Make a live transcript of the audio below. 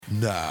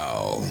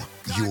Now,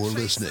 you're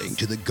listening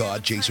to the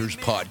God Chasers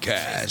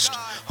podcast,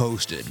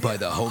 hosted by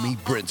the homie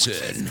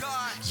Brinson.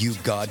 You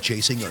God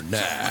chasing or nah?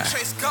 We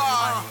chase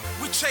God,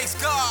 we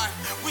chase God,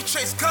 we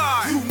chase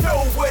God. You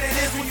know what it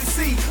is when you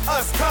see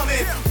us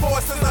coming.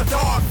 Forces of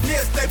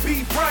darkness, they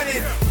be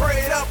running.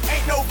 Pray it up,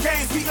 ain't no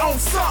games, we own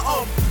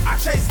something. I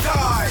chase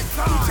God,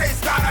 we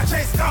chase God, I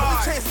chase God,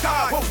 we chase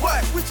God. But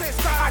what? We chase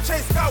God, I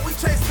chase God, we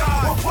chase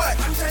God. But what?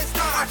 I chase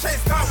God, I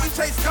chase God, we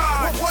chase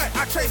God. But what?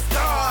 I chase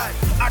God,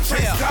 I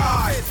chase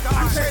God,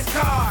 I chase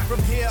God.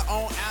 From here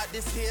on out,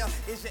 this here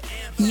is your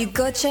anthem. You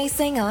God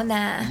chasing or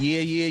nah?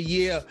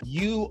 Yeah.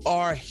 You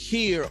are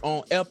here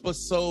on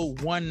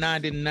episode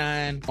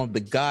 199 on the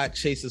God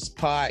Chasers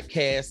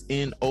podcast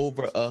in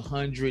over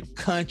 100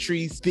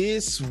 countries.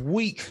 This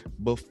week,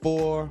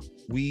 before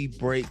we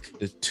break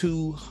the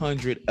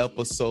 200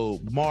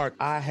 episode mark,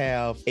 I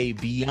have a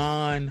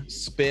beyond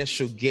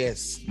special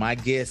guest. My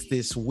guest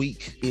this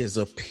week is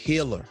a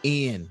pillar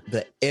in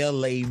the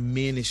LA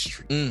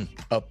ministry,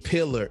 a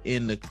pillar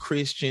in the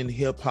Christian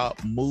hip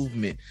hop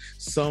movement,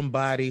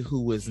 somebody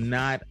who is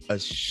not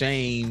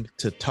ashamed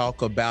to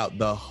talk about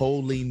the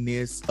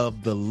holiness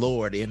of the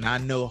Lord. And I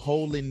know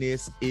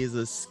holiness is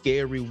a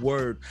scary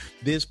word.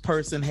 This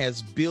person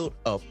has built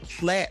a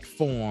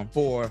platform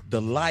for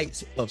the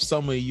likes of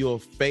some of your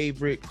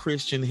favorite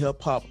Christian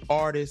hip hop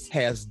artists,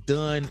 has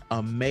done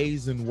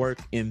amazing work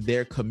in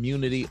their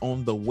community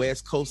on the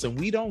West Coast. And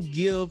we don't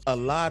give a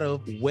lot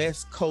of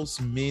West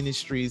Coast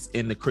ministries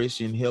in the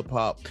Christian hip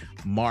hop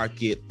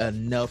market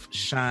enough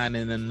shine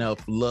and enough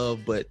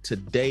love. But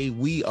today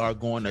we are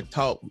going to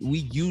talk. We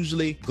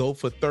usually go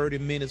for 30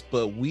 minutes,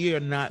 but we are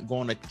not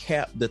going to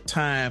cap the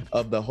time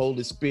of the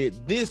Holy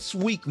Spirit. This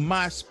week,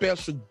 my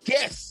special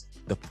guest,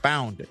 the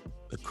founder,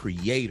 the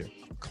creator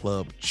of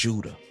Club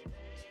Judah.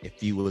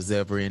 If you was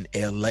ever in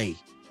LA,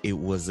 it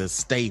was a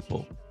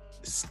staple.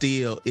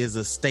 Still is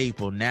a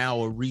staple. Now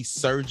a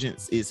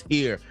resurgence is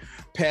here.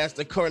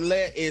 Pastor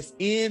Corlett is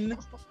in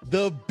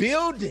the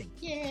building.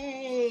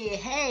 Yay!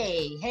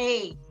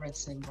 Hey,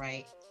 Brinson,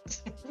 right?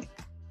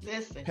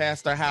 Listen,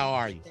 Pastor, how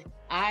are you?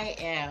 I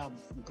am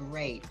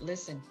great.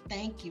 Listen,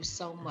 thank you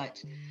so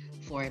much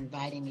for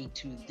inviting me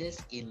to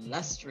this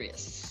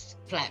illustrious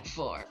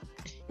platform.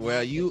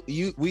 Well, we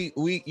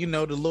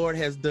the Lord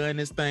has done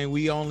this thing.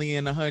 We only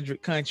in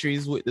 100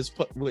 countries with this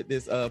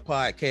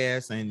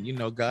podcast,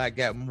 and God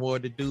got more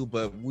to do.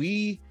 But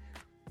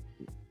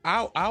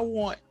I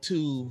want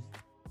to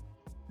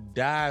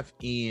dive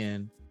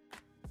in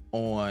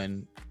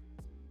on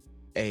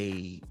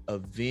a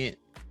event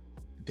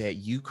that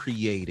you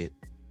created,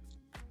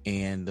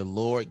 and the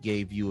Lord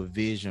gave you a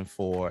vision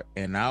for.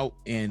 And I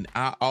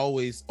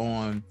always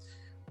on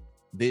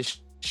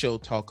this show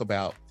talk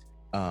about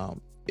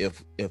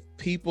if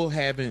people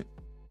haven't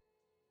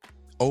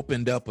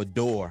opened up a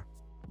door,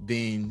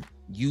 then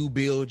you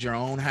build your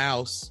own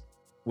house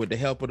with the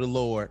help of the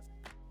Lord.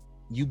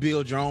 You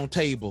build your own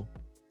table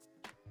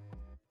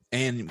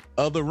and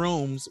other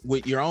rooms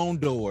with your own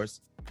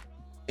doors,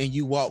 and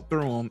you walk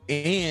through them,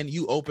 and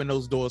you open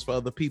those doors for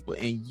other people.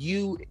 And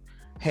you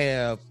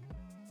have,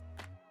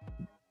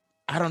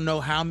 I don't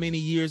know how many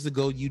years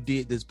ago you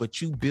did this,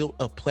 but you built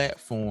a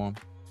platform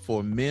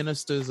for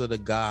ministers of the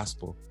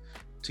gospel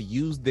to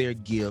use their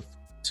gift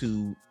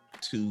to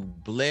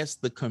bless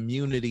the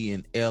community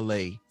in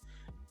LA.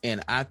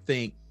 And I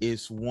think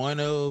it's one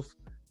of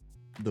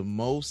the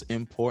most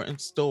important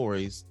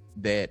stories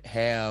that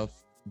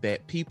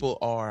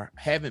people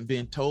haven't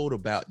been told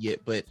about yet.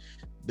 But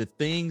the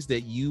things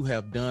that you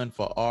have done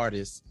for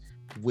artists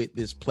with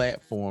this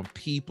platform,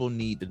 people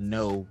need to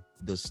know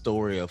the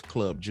story of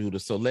Club Judah.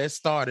 So let's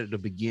start at the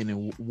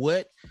beginning.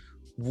 What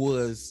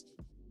was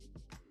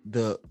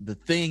the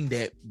thing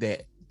that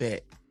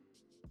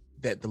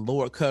the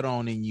Lord cut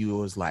on in you?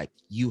 Was like,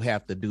 you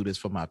have to do this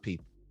for my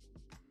people?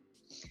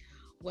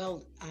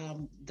 Well,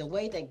 the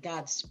way that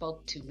God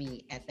spoke to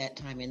me at that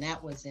time, and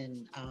that was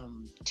in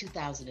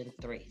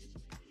 2003.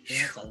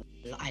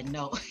 I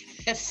know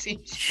that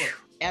seems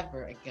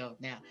forever ago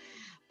now,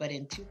 but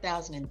in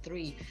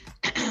 2003,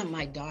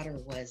 my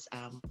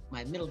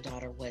middle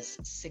daughter was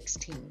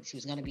 16. She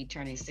was going to be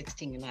turning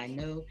 16, and I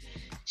knew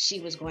she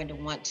was going to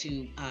want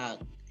to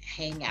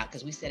hang out,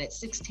 because we said at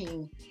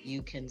 16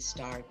 you can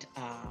start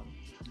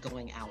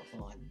going out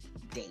on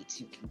dates.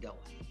 You can go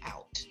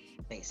out,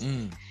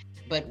 basically.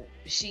 But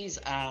she's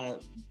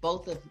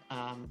both of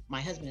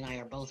my husband and I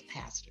are both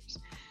pastors.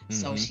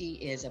 So she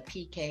is a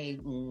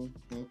PK,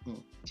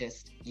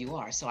 just you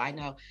are. So I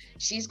know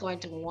she's going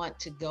to want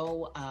to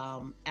go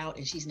out,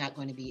 and she's not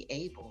going to be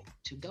able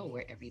to go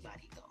where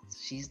everybody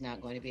goes. She's not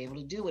going to be able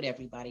to do what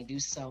everybody do.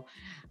 So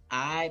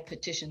I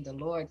petitioned the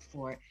Lord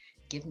for,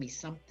 give me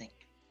something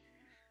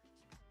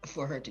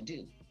for her to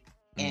do.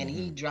 And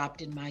he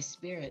dropped in my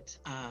spirit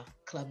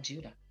Club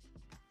Judah.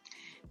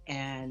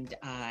 And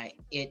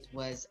it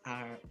was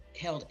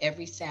held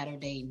every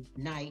Saturday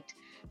night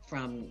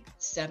from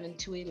 7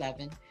 to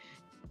 11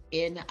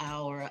 in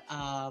our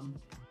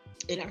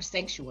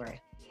sanctuary.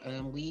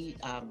 We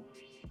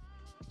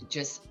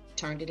just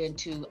turned it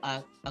into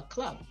a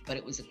club, but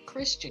it was a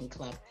Christian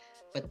club.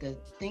 But the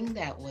thing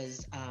that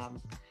was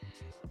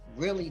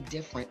really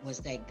different was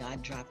that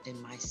God dropped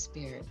in my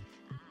spirit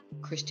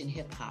Christian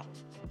hip hop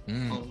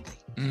only.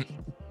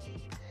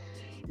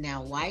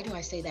 Now, why do I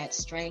say that's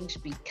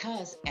strange?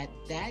 Because at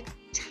that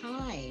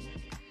time,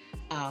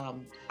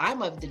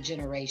 I'm of the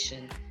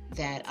generation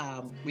that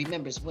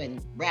remembers when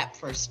rap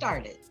first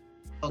started.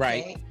 Okay?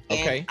 Right.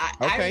 And Okay.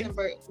 I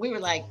remember we were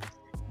like,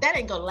 that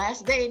ain't gonna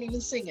last. They ain't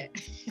even singing.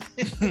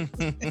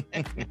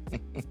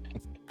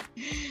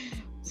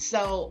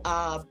 So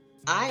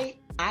I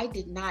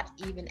did not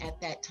even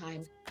at that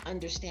time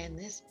understand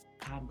this,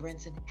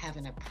 Brinson, have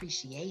an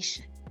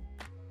appreciation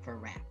for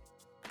rap.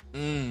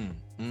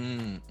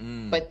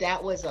 But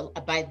that was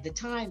by the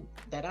time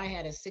that I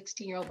had a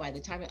 16-year-old, by the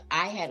time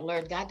I had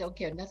learned God don't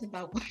care nothing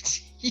about what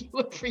you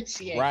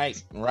appreciate.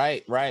 Right.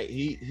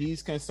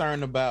 He's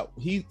concerned about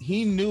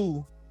he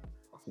knew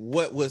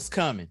what was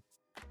coming.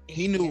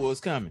 He knew what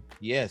was coming.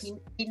 Yes.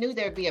 He knew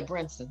there'd be a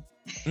Brinson.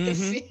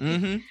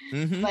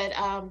 But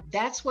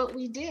that's what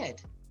we did.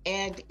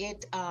 And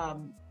it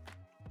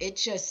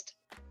just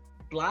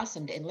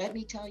blossomed. And let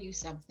me tell you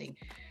something.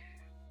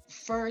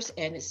 First,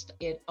 and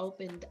it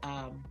opened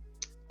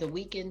the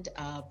weekend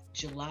of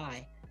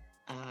July,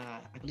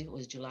 I believe it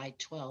was July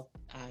 12th,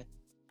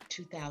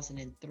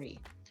 2003.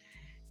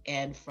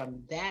 And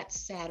from that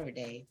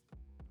Saturday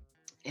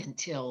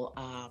until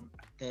I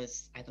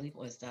believe it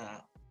was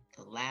the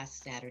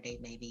last Saturday,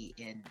 maybe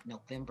in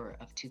November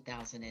of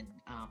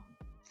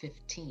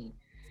 2015.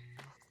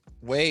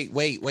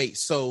 Wait.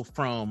 So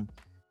from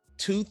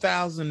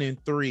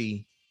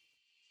 2003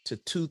 to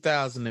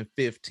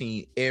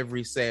 2015,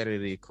 every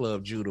Saturday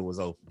Club Judah was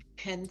open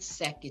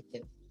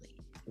consecutively.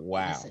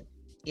 Wow. Listen,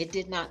 it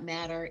did not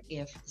matter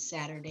if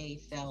Saturday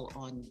fell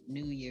on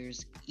New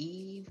Year's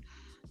Eve,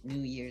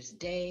 New Year's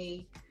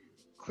Day,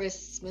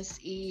 Christmas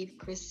Eve,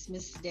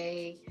 Christmas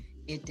Day.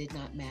 It did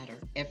not matter.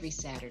 Every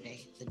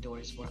Saturday, the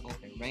doors were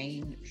open.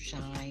 Rain,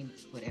 shine,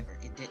 whatever.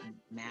 It didn't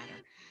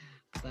matter.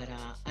 But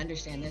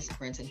understand this,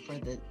 Brinson, for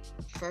the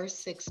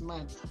first 6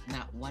 months,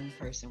 not one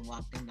person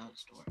walked in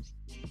those doors.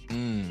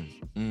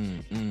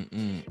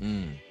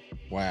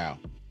 Wow.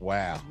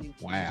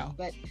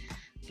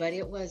 But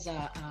it was,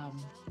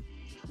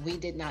 we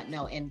did not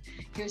know. And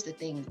here's the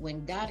thing,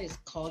 when God has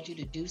called you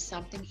to do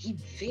something, he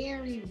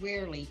very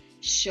rarely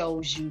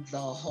shows you the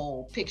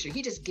whole picture.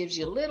 He just gives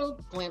you a little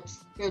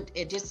glimpse.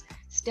 It just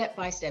step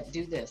by step,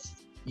 do this.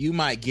 You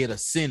might get a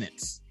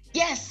sentence.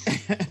 Yes.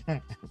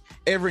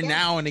 Every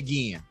now and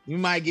again. You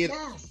might get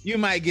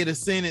a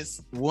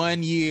sentence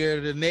 1 year,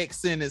 the next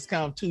sentence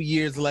comes 2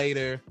 years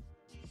later.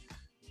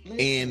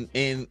 Listen.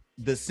 And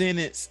the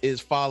sentence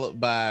is followed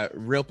by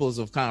ripples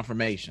of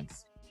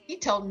confirmations. He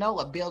told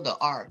Noah, build an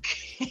ark.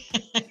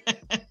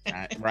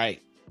 Right.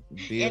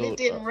 And it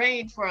didn't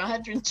rain for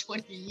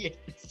 120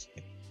 years.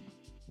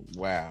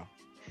 Wow.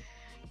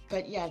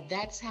 But yeah,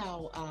 that's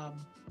how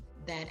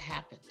that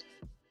happened.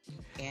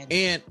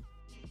 And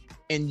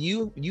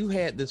you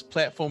had this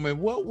platform, and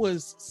what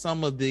was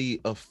some of the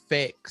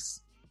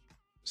effects?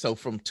 So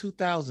from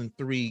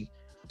 2003,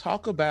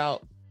 talk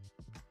about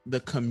the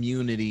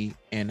community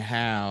and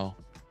how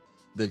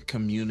the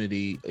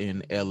community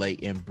in LA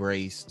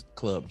embraced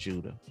Club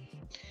Judah.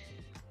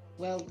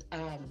 Well,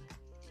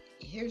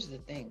 here's the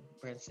thing,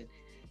 Brinson.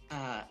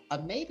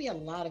 Maybe a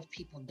lot of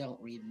people don't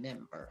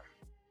remember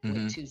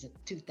what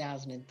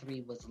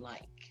 2003 was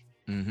like.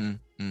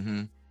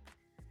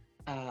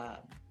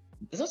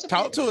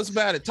 Talk to us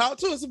about it.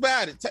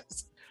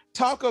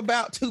 Talk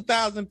about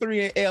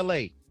 2003 in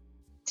LA.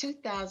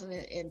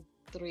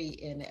 2003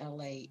 in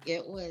LA.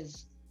 It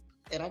was,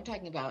 and I'm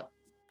talking about,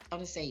 I'm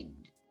going to say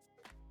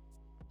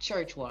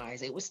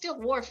church-wise, it was still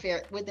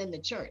warfare within the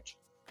church.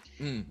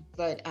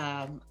 But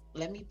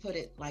let me put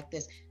it like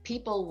this.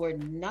 People were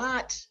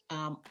not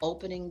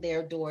opening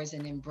their doors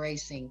and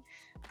embracing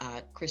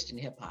Christian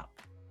hip-hop.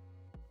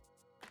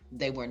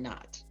 They were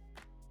not.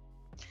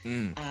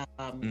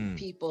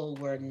 People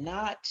were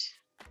not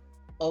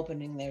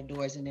opening their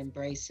doors and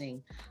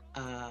embracing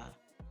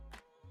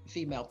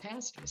female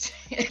pastors.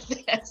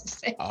 That's the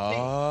same thing.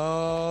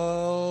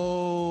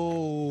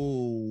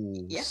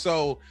 Yeah.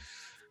 So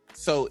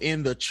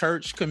in the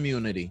church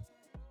community,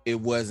 it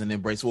wasn't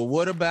embraced. Well,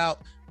 what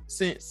about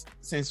since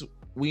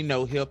we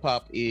know hip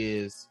hop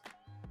is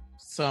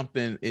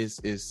something is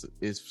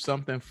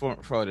something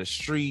for the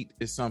street,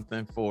 is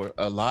something for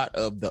a lot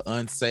of the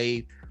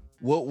unsaved.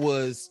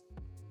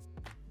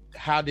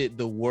 How did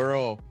the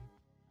world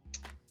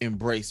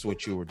embrace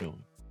what you were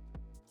doing?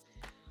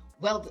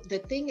 Well, the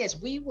thing is,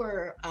 we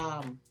were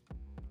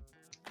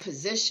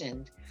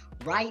positioned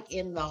right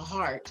in the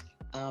heart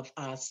of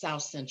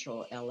South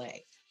Central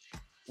LA.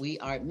 We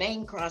are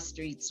main cross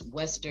streets,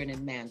 Western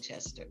and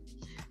Manchester,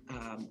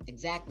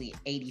 exactly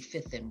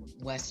 85th and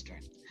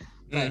Western,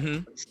 but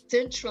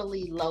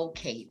centrally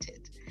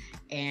located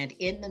and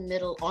in the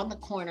middle, on the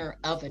corner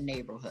of a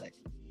neighborhood.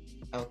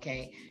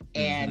 Okay.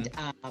 And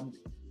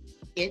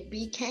it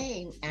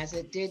became, as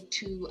it did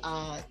to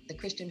the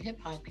Christian hip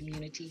hop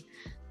community,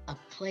 a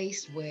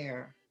place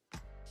where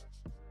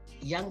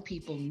young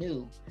people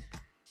knew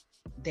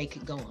they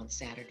could go on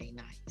Saturday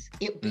nights.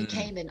 It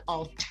became an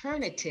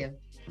alternative,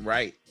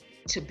 right,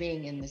 to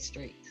being in the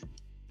streets.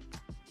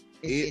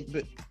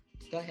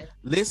 Go ahead.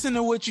 Listen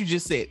to what you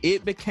just said.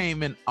 It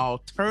became an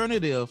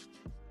alternative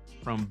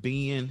from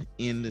being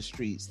in the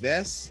streets.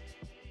 That's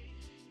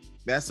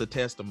a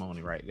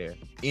testimony right there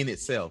in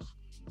itself.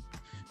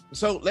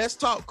 So let's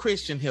talk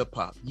Christian hip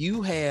hop.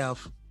 You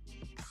have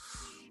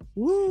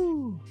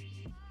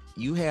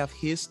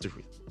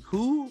history.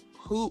 Who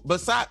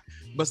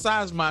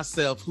besides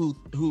myself,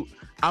 who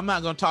I'm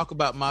not going to talk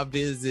about my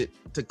visit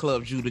to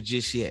Club Judah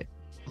just yet.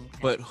 Okay.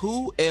 But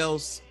who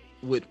else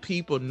would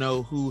people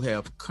know who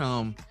have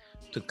come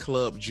to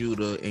Club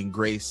Judah and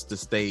graced the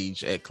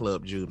stage at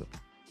Club Judah?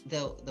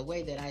 The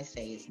way that I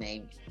say his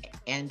name,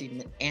 Andy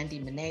Mineo. Andy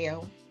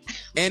Mineo.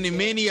 Andy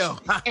Mineo,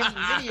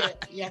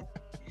 yeah.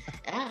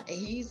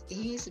 He's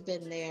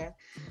been there.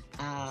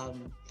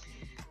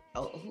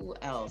 Who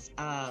else?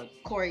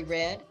 Corey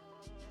Red.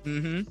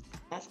 Mm-hmm.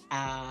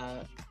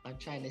 I'm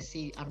trying to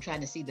see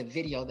the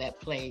video that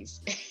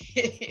plays.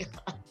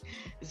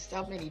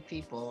 So many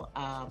people.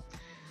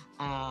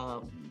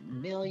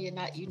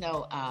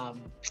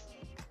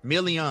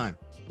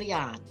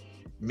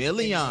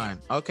 Million.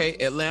 Okay,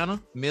 Atlanta.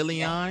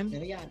 Million.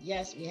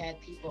 Yes, we had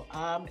people.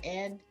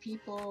 And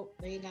people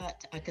may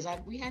not, because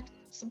we had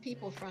some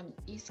people from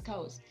East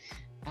Coast.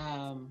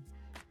 Trying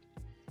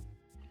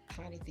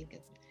to think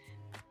of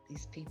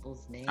these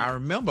people's names. I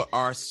remember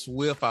R.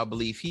 Swift. I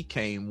believe he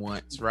came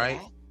once, right?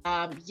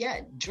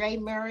 Yeah. Dre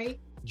Murray.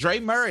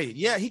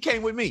 Yeah, he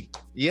came with me.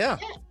 Yeah.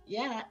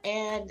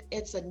 And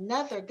it's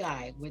another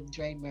guy with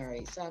Dre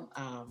Murray.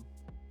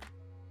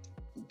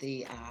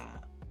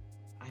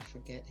 I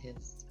forget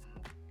his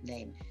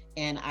name,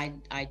 and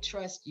I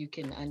trust you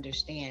can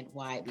understand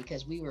why,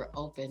 because we were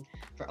open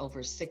for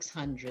over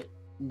 600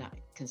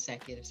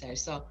 consecutive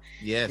Saturdays. So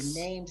yes, the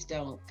names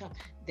don't come.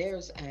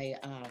 There's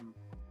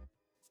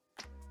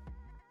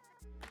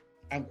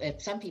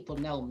some people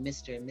know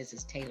Mr. and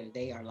Mrs. Taylor.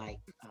 They are like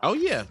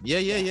yeah.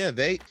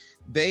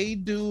 They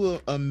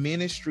do a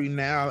ministry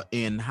now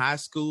in high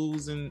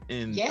schools and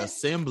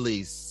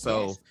assemblies.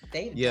 So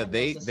they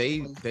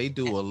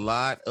do a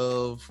lot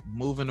of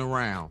moving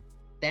around.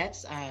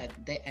 That's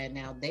and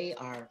now they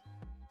are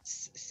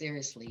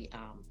seriously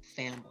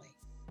family.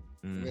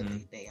 Mm-hmm.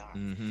 Really, they are.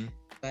 Mm-hmm.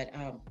 But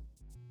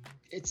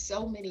it's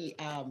so many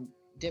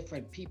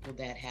different people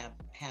that have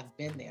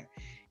been there.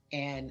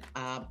 And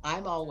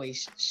I'm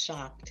always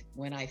shocked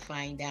when I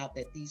find out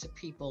that these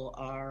people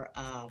are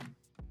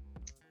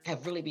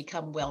have really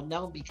become well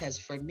known, because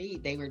for me,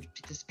 they were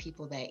just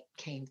people that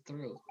came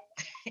through.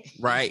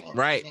 Right.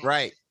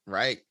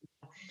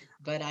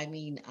 But I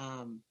mean,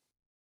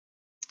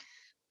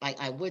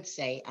 like I would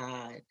say,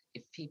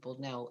 if people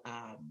know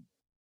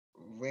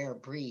Rare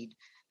Breed,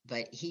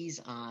 but he's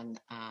on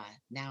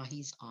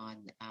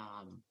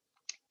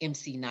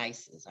MC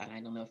Nice's.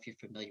 I don't know if you're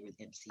familiar with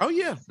MC. Oh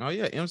yeah.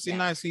 MC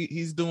Nice.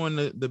 He's doing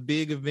the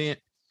big event,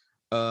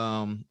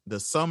 the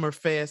Summer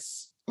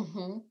Fest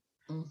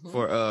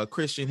for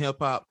Christian hip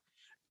hop.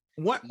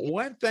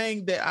 One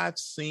thing that I've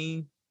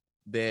seen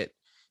that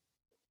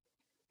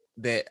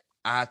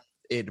I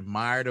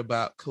admired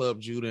about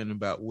Club Judah and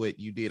about what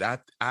you did,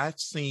 I've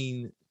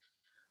seen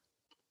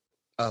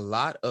a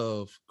lot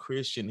of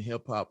Christian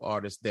hip hop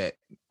artists that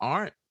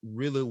aren't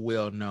really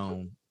well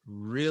known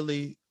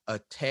really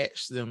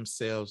attach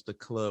themselves to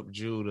Club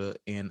Judah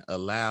and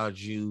allowed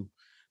you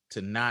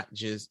to not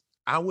just,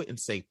 I wouldn't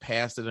say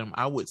pastor them,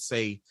 I would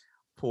say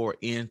pour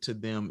into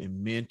them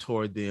and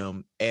mentor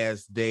them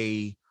as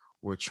they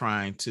were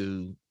trying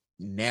to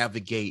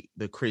navigate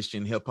the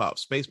Christian hip hop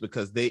space,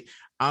 because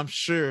I'm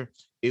sure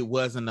it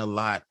wasn't a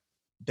lot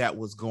that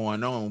was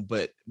going on,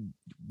 but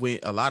when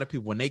a lot of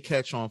people, when they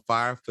catch on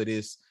fire for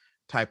this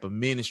type of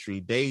ministry,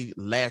 they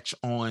latch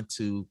on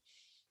to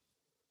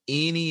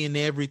any and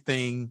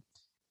everything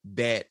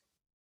that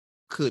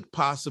could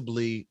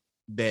possibly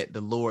that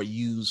the Lord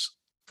used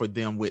for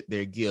them with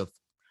their gift.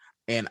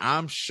 And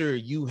I'm sure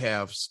you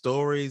have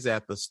stories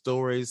after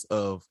stories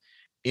of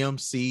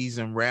MCs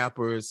and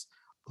rappers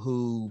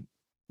who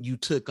you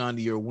took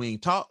under your wing.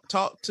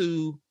 Talk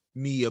to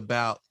me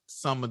about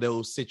some of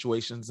those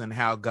situations and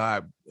how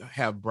God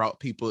have brought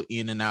people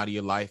in and out of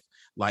your life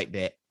like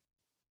that.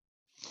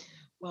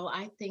 Well,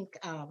 I think,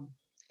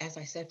 as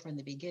I said from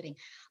the beginning,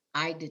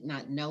 I did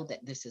not know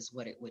that this is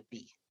what it would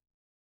be.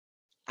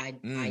 I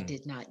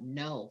did not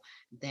know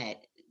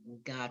that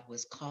God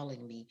was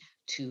calling me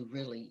to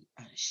really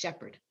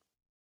shepherd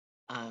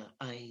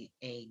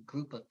a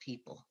group of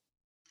people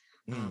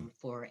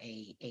for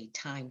a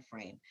time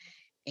frame.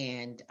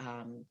 And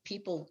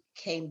people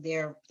came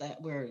there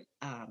that were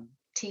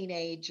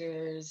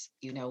teenagers.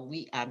 You know,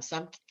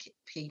 some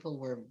people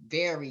were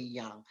very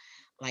young,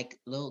 like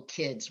little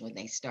kids when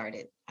they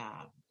started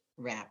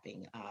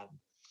rapping.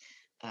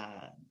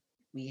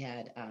 We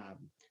had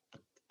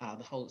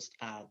the host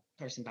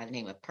person by the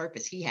name of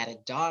Purpose. He had a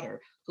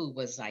daughter who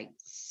was like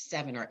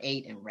 7 or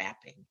 8 and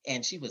rapping,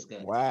 and she was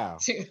good. Wow.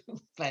 Too.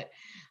 But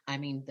I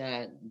mean,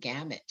 the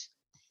gamut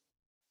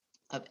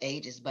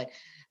ages. But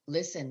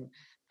listen,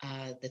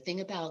 the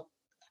thing about,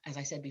 as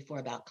I said before,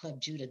 about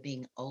Club Judah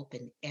being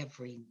open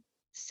every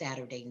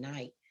Saturday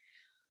night,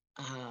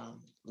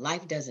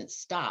 life doesn't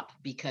stop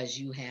because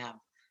you have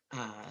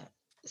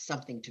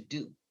something to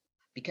do,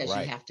 because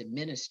you have to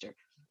minister.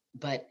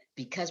 But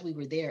because we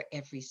were there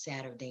every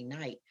Saturday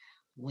night,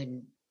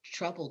 when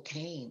trouble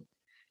came,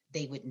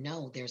 they would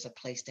know there's a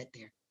place that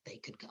they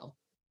could go.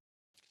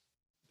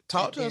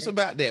 Talk to us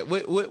about that.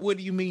 What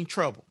do you mean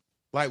trouble?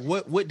 Like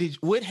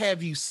what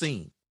have you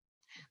seen?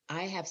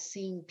 I have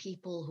seen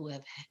people who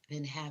have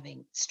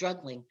been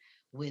struggling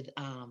with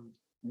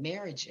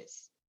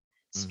marriages,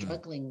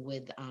 struggling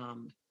with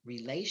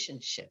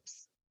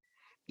relationships,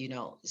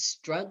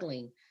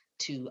 struggling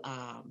to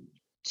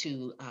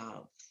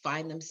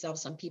find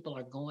themselves. Some people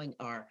are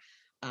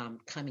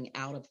coming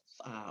out of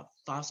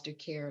foster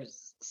care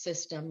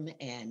system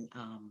and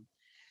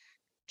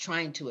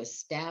trying to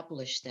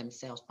establish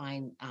themselves,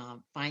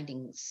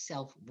 finding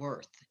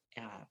self-worth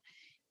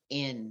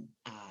in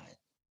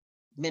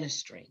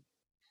ministering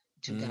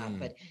to God.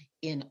 But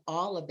in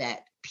all of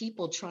that,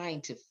 people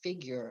trying to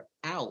figure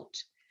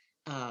out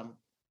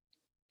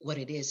what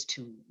it is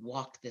to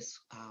walk this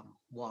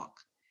walk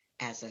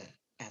as a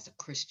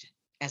Christian,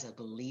 as a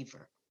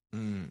believer.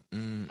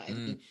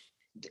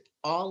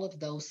 All of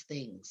those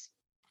things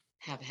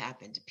have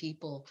happened.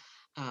 People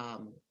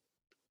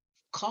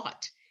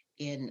caught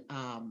in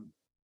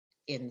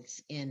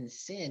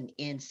sin,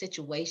 in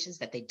situations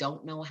that they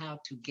don't know how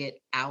to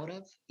get out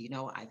of.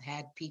 I've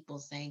had people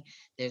saying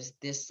there's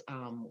this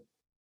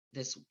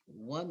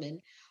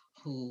woman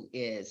who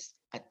is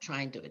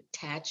trying to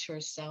attach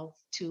herself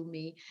to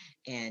me,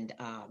 and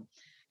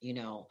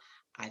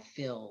I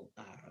feel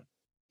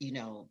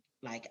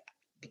like,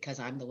 because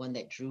I'm the one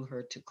that drew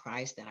her to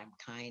Christ, that I'm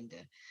kind of,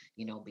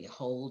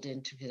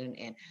 beholden to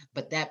him.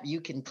 But that you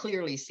can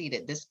clearly see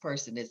that this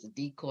person is a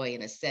decoy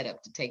and a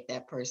setup to take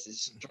that person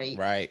straight.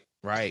 Right.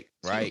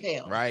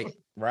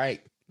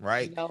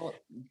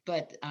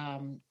 But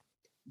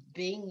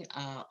being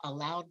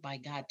allowed by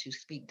God to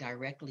speak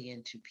directly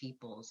into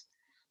people's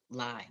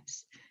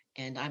lives.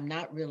 And I'm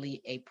not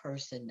really a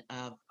person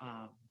of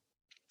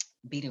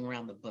beating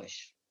around the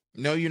bush.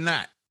 No, you're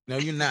not. No,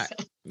 you're not.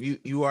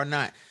 You are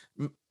not.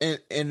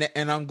 And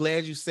I'm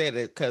glad you said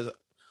it, because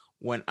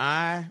when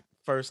I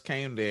first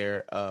came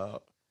there,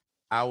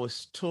 I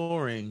was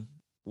touring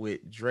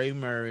with Dre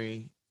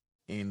Murray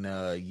and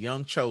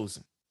Young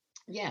Chosen.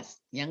 Yes,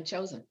 Young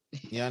Chosen.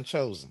 Young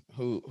Chosen,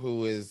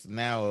 who is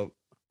now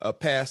a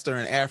pastor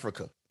in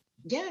Africa.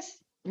 Yes.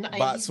 No,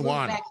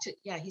 Botswana.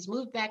 He's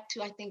moved back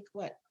to, I think,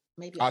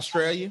 maybe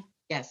Australia?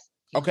 Yes.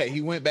 Okay,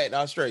 he went back to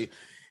Australia.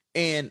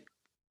 And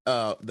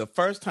the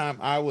first time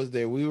I was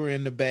there, we were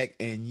in the back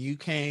and you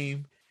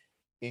came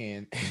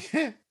and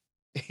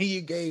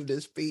you gave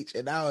this speech,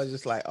 and I was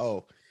just like,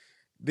 oh,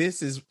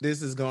 this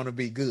is going to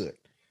be good.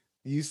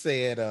 You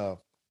said,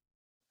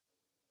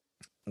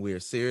 we're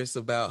serious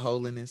about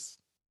holiness.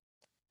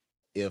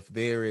 If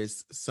there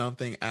is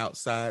something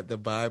outside the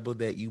Bible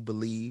that you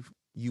believe,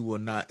 you will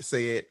not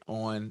say it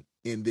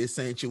in this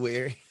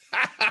sanctuary.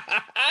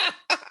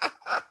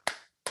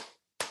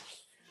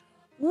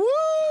 Woo!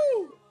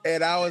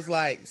 And I was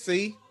like,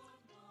 see?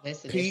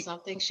 Listen, if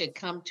something should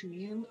come to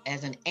you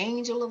as an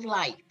angel of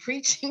light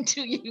preaching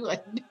to you a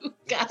new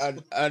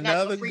gospel.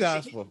 Another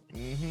gospel.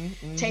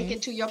 Take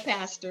it to your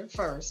pastor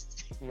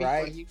first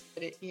before you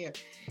put it here.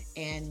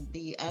 And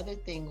the other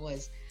thing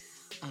was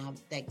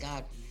that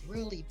God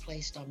really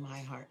placed on my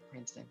heart,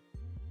 Princeton.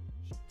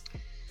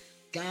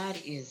 God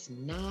is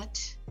not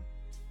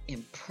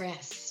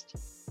impressed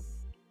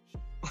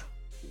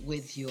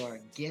with your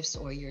gifts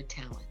or your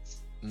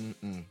talents.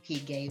 He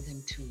gave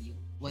them to you.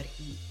 What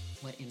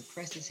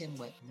impresses him,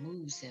 what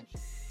moves him,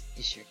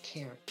 is your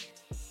character.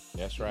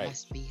 That's right. You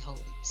must be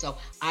holy. So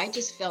I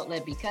just felt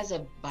that because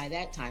of by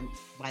the time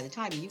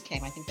you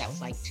came, I think that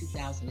was like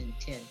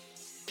 2010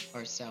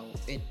 or so.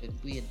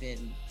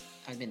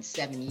 I've been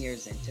 7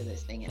 years into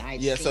this thing,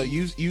 and so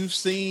you've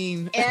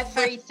seen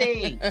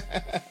everything.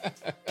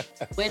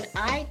 When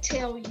I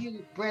tell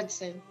you,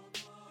 Brinson,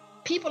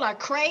 people are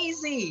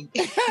crazy.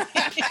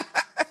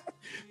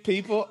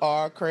 People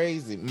are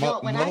crazy.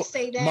 When I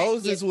say that,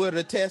 Moses would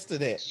attest to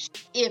that.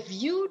 If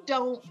you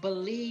don't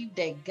believe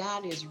that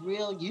God is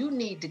real, you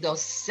need to go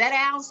sit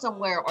down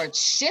somewhere or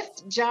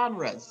shift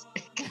genres.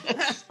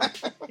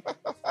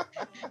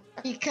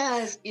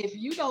 Because if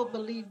you don't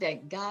believe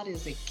that God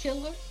is a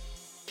killer,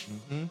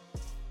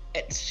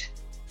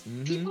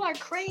 people are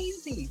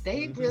crazy.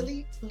 They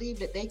really believe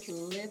that they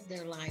can live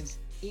their lives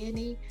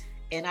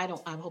and I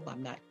hope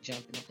I'm not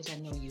jumping up, because I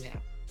know you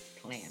have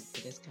plans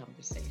for this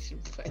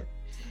conversation, but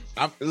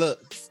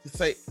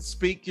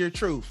speak your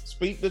truth.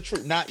 Speak the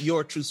truth, not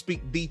your truth.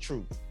 Speak the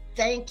truth.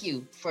 Thank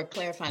you for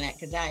clarifying that,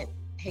 because I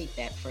hate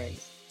that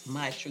phrase,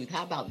 my truth.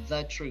 How about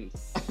the truth?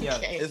 Yeah,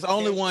 okay. It's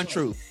only one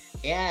truth.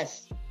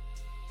 Yes,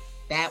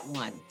 that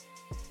one.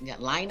 Yeah,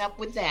 line up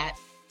with that.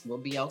 We'll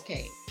be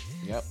okay.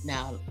 Yep.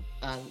 Now,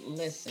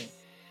 listen.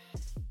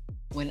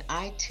 When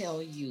I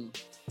tell you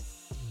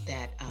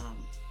that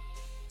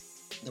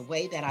the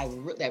way that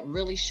that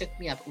really shook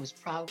me up, it was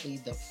probably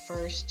the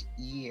first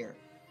year,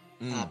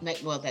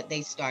 that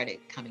they started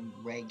coming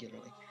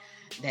regularly,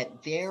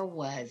 that there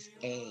was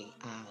a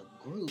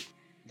group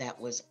that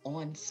was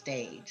on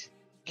stage.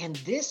 And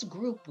this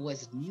group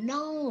was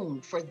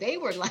known for, they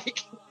were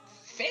like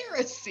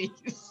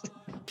Pharisees.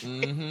 I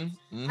mean,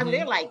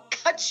 they're like,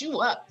 cut you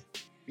up,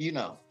 you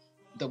know,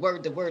 the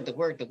word, slash, the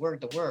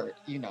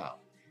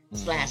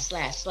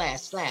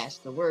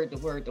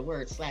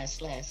word, slash,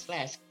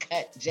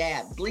 cut,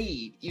 jab,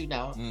 bleed, you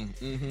know.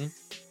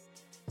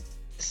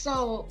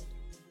 So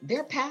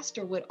their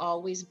pastor would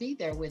always be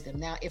there with them.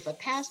 Now, if a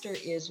pastor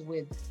is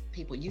with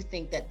people, you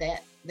think that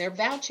they're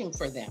vouching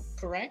for them,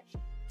 correct?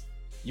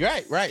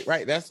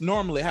 Right. That's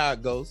normally how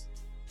it goes.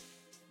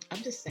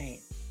 I'm just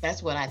saying.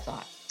 That's what I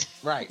thought.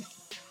 Right.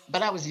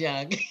 But I was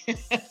young.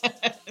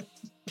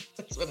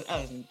 That's what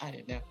I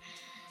didn't know.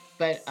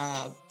 But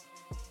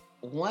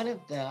one of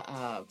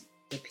the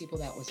people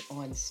that was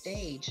on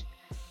stage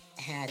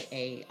had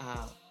a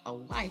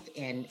wife,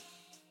 and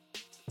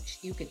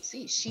you could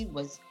see she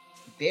was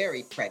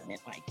very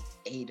pregnant, like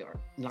 8 or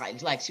 9,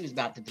 like she was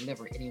about to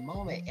deliver any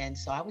moment. And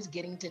so I was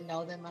getting to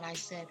know them, and I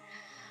said,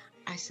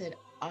 I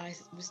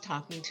was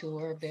talking to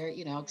her, very,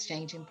 you know,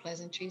 exchanging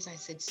pleasantries. I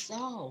said,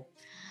 so,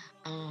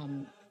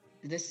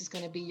 this is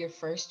going to be your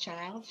first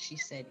child? She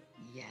said,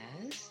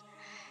 yes.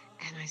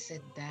 And I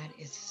said, that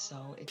is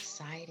so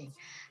exciting.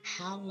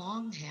 How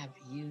long have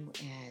you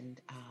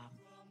and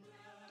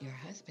your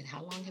husband,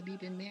 how long have you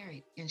been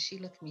married? And she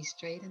looked me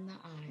straight in the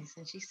eyes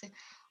and she said,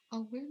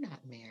 oh, we're not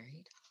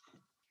married.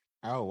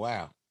 Oh,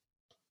 wow.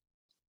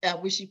 I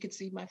wish you could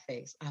see my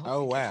face.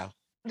 Oh, wow.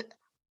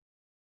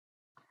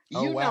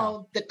 You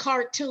know the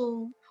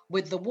cartoon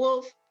with the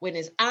wolf when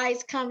his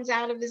eyes comes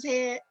out of his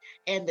head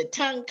and the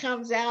tongue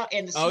comes out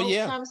and the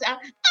smoke comes out.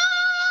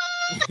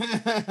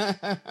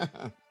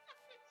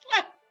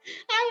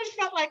 I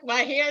felt like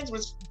my hands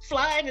was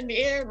flying in the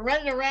air and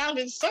running around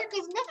in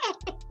circles. No.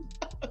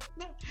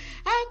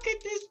 How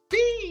could this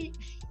be?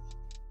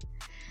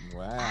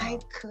 Wow. I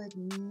could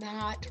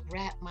not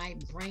wrap my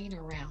brain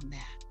around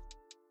that.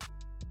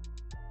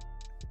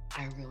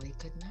 I really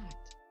could not.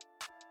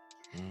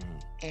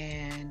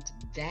 And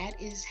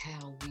that is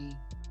how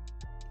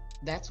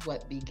that's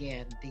what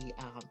began the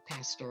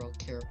pastoral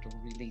character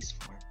release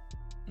form.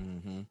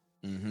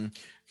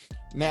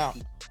 Now,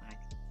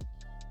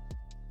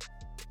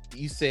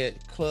 you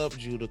said Club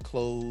Judah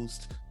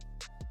closed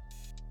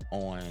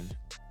on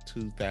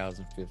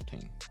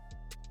 2015.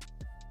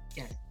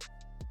 Yes.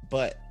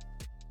 But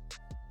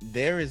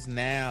there is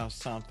now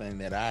something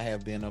that I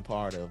have been a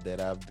part of, that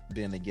I've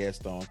been a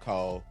guest on,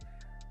 called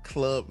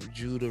Club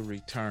Judah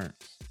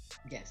Returns.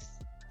 Yes.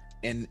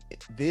 And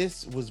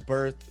this was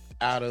birthed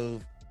out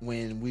of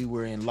when we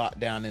were in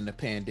lockdown in the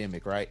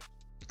pandemic, right?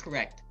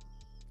 Correct.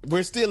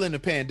 We're still in the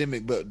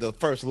pandemic, but the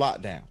first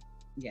lockdown.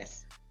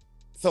 Yes.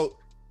 So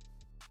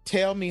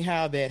tell me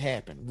how that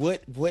happened.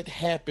 What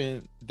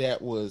happened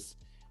that was,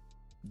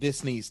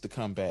 this needs to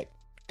come back?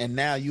 And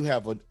now you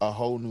have a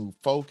whole new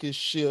focus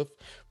shift,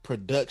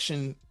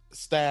 production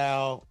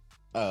style,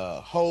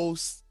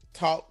 host.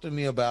 Talk to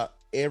me about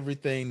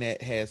everything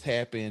that has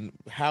happened,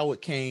 how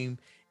it came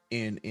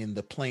in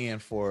the plan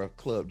for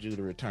Club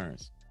Judah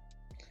Returns.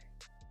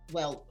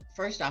 Well,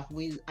 first off,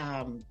 we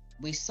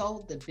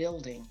sold the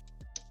building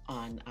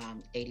on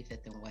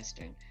 85th and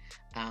Western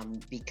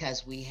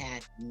because we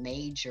had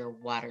major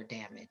water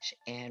damage,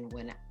 and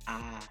when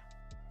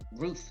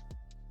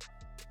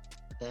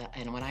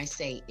and when I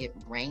say it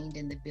rained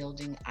in the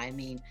building, I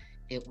mean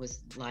it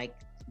was like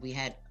we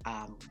had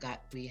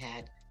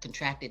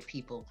contracted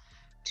people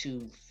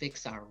to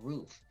fix our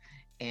roof,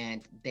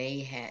 and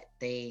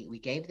we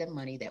gave them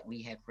money that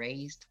we had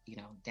raised, you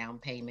know, down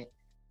payment,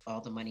 all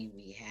the money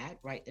we had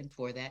right then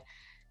for that.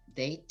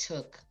 They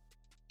took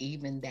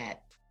even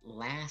that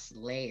last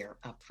layer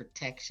of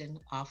protection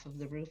off of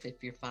the roof,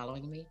 if you're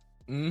following me.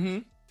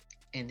 And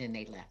then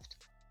they left.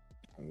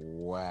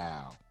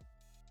 Wow.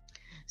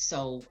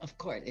 So, of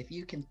course, if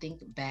you can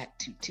think back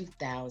to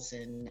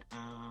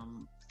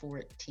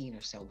 2014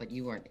 or so, but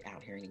you weren't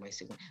out here anyway,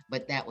 so,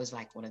 but that was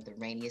like one of the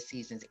rainiest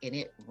seasons, and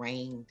it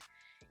rained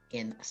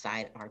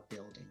inside our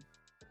building.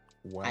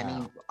 Wow. I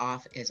mean,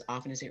 as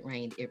often as it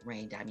rained,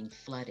 I mean,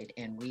 flooded,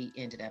 and we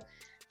ended up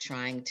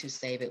trying to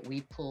save it.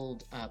 We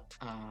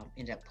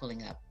ended up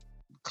pulling up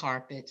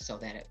carpet so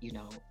that, you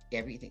know,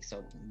 everything,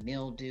 so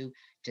mildew,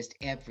 just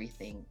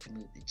everything to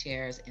move the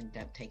chairs,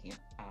 ended up taking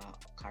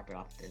carpet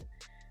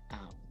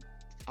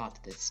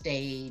off the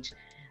stage.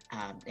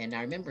 And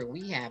I remember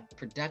we have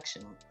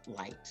production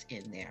lights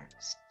in there,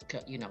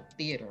 you know,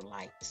 theater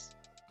lights,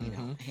 you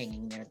know,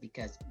 hanging there,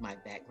 because my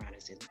background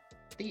is in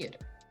theater,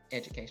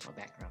 educational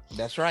background.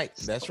 That's right.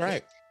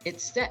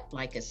 It's set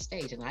like a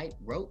stage, and I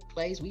wrote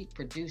plays, we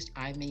produced,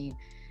 I mean,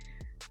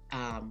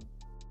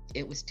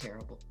 it was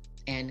terrible.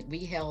 And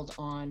we held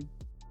on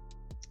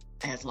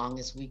as long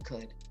as we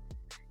could,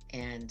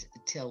 and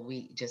until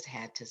we just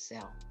had to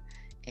sell.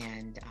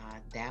 And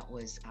that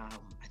was, I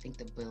think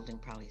the building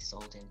probably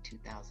sold in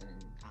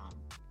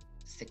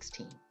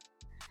 2016.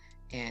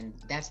 And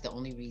that's the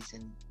only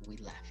reason we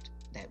left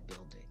that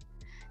building.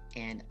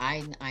 And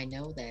I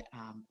know that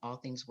all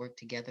things work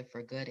together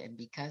for good. And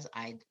because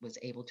I was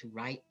able to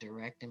write,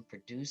 direct, and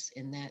produce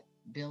in that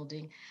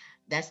building,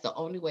 that's the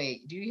only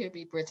way. Do you hear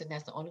me, Brinson?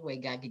 That's the only way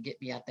God could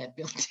get me out that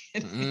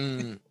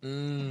building.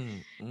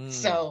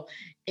 So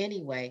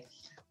anyway,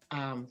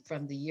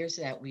 from the years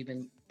that we've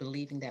been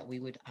believing that we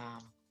would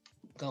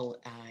go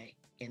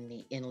in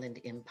the Inland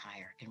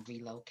Empire and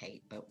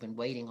relocate, but been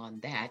waiting on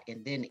that.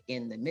 And then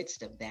in the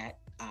midst of that,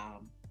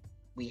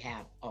 we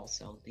have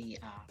also the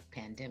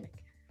pandemic.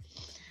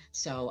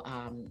 So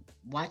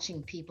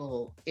watching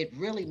people, it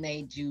really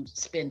made you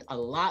spend a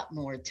lot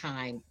more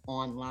time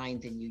online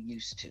than you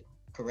used to,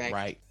 correct?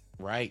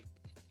 Right.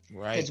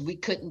 Because we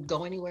couldn't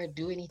go anywhere,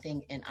 do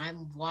anything. And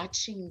I'm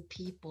watching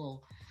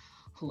people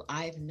who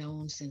I've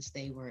known since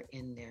they were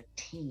in their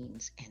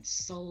teens and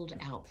sold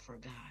out for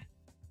God.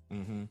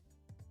 Mm-hmm.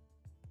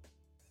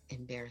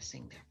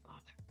 Embarrassing their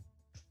father.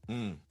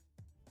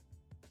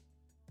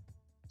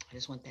 I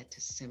just want that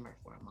to simmer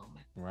for a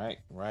moment. Right.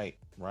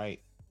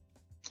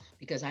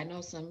 Because I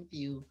know some of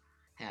you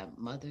have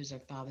mothers or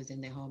fathers in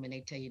their home and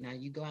they tell you, now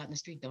you go out in the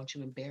street, don't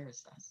you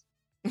embarrass us.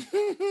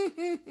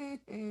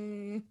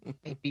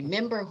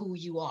 Remember who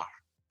you are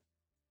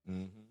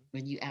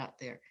when you out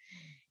there.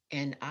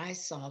 And I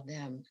saw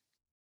them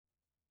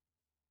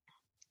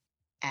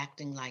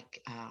acting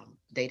like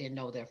they didn't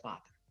know their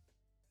father.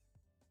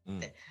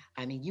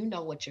 I mean, you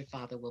know what your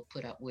father will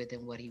put up with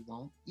and what he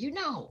won't. You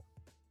know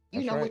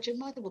what your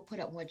mother will put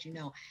up and what you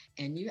know.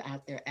 And you're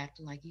out there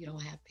acting like you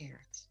don't have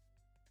parents.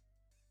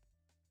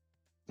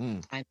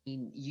 I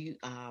mean, you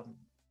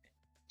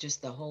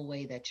just the whole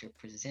way that you're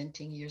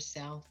presenting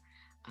yourself,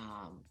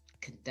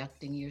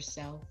 conducting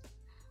yourself.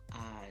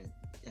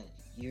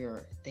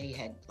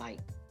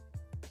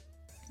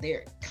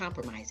 They're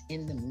compromised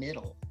in the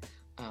middle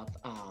of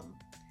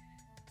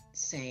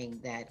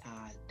saying that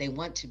they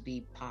want to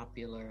be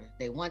popular,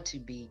 they want to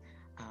be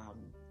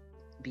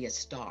a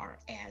star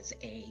as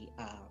a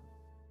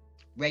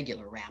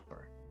regular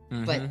rapper.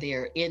 But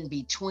they're in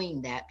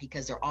between that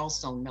because they're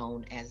also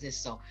known as this.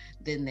 So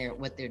then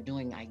what they're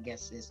doing, I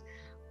guess, is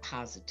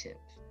positive.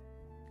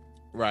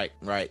 Right.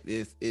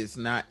 It's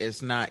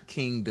not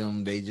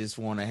kingdom. They just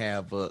want to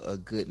have a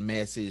good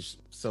message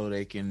so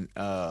they can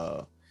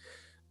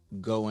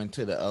go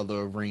into the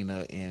other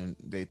arena and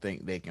they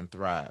think they can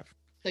thrive.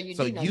 So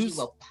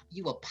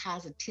you will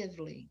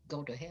positively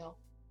go to hell.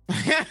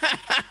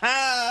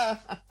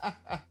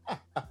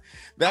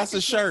 That's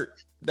a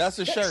shirt. That's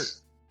a shirt.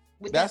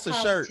 That's a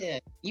shirt.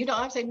 You know,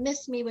 I'm saying,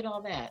 miss me with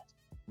all that.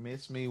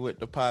 Miss me with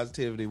the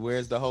positivity.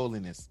 Where's the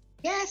holiness?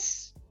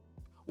 Yes.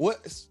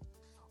 What?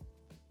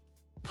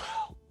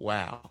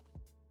 Wow.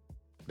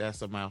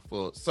 That's a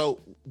mouthful. So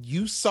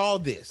you saw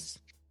this.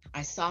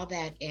 I saw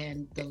that,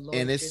 and the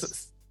Lord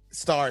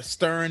started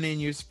stirring in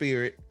your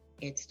spirit.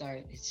 It's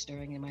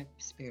stirring in my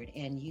spirit.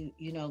 And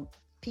you know,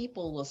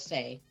 people will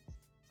say,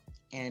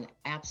 and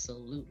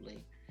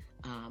absolutely,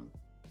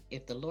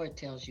 if the Lord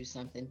tells you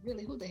something,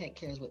 really, who the heck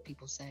cares what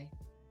people say?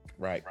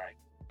 Right.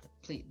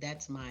 Please,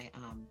 that's my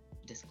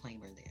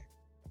disclaimer there.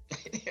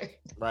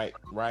 Right.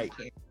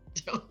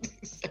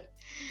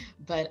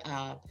 But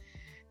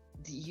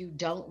you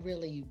don't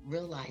really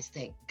realize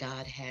that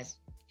God has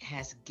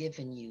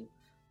given you,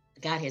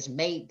 God has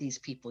made these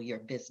people your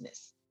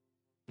business.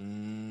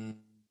 You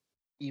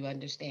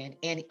understand?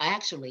 And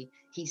actually,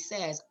 he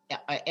says,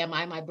 am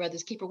I my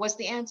brother's keeper? What's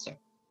the answer?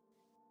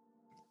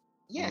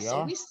 Yes.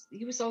 So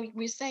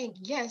we're saying,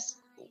 yes,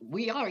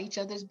 we are each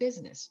other's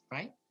business,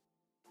 right?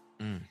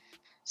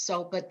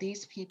 So, but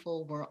these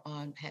people were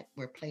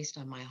placed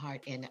on my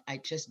heart, and I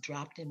just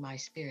dropped in my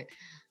spirit,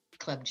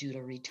 Club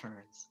Judah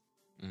returns.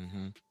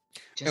 And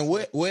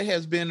what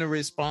has been the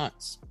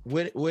response?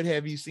 What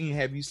have you seen?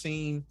 Have you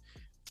seen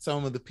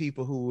some of the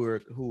people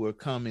who are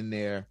coming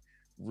there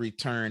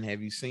return?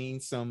 Have you seen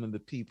some of the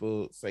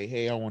people say,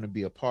 "Hey, I want to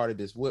be a part of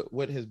this"?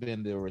 What has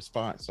been the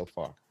response so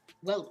far?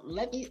 Well,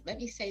 let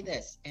me say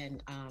this,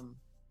 and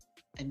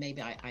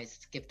maybe I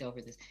skipped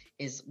over this,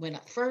 is when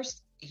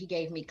first he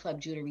gave me Club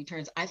Judah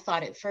returns, I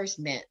thought it first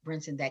meant,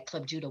 Brinson, that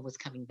Club Judah was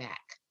coming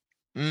back.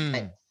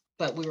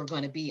 But we were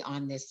going to be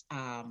on this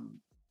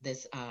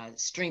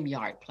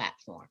StreamYard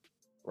platform.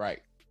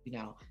 Right. You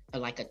know,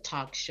 like a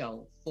talk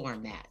show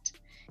format,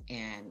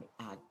 and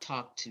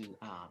talk to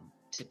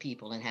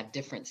people and have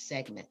different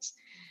segments.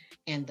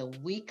 And the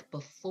week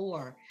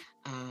before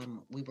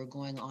we were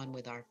going on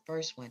with our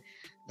first one,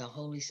 the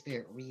Holy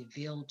Spirit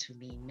revealed to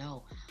me,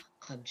 no,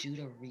 Club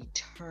Judah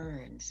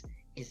returns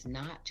is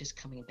not just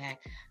coming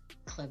back.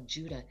 Club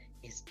Judah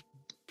is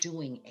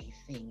doing a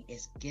thing,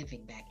 is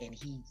giving back. And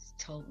he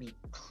told me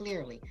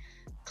clearly,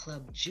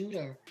 Club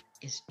Judah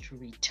is to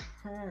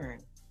return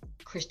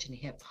Christian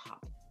hip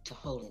hop to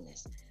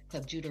holiness.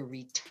 Club Judah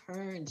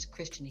returns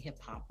Christian hip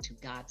hop to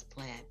God's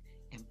plan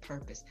and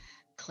purpose.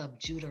 Club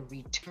Judah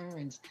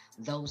returns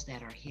those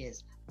that are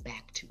his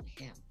back to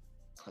him.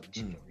 Club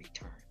Judah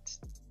returns.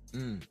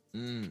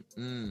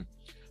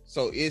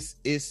 So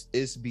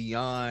it's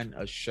beyond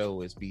a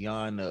show. It's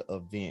beyond an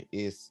event.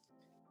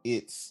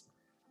 it's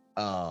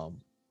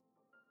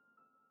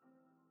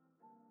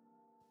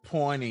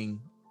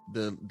pointing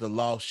the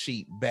lost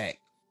sheep back.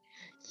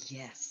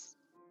 Yes.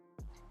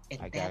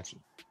 And I got you.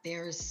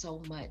 There is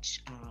so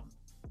much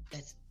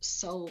that's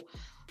so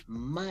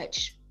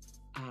much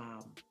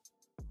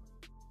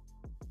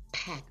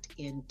packed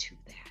into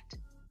that.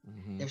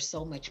 Mm-hmm. There's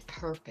so much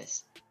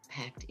purpose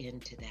packed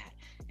into that.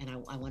 And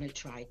I want to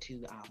try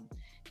to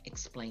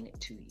explain it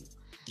to you.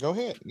 Go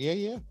ahead.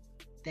 Yeah.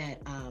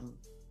 That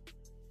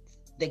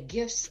the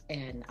gifts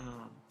and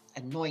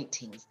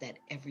anointings that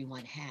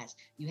everyone has,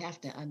 you have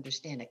to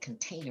understand a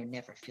container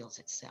never fills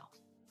itself.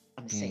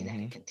 I'm going to say that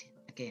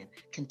again.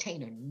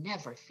 Container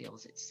never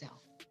fills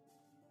itself.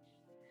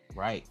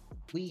 Right.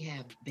 We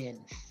have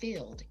been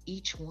filled,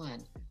 each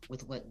one,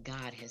 with what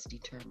God has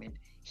determined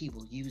he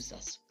will use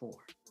us for.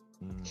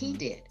 Mm-hmm. He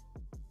did,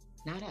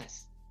 not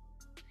us.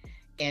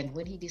 And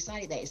when he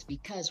decided that, it's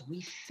because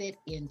we fit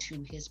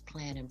into his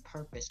plan and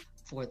purpose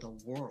for the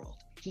world.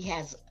 He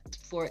has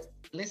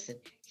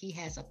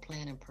a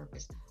plan and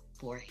purpose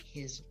for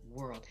his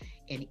world.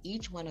 And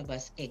each one of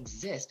us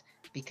exists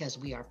because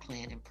we are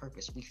plan and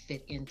purpose. We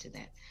fit into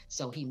that.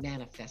 So he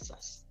manifests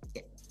us.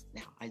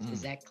 Now,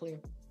 is that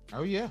clear?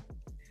 Oh, yeah.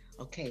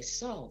 Okay,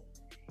 so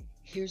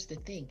here's the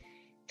thing.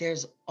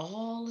 There's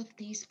all of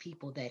these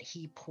people that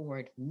he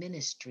poured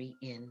ministry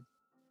in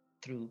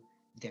through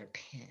their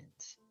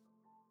pens.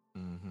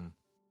 Mm-hmm.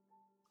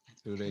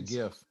 Through their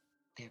gift.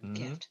 Their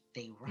gift.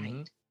 They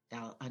write.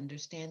 Now,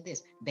 understand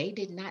this. They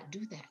did not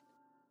do that.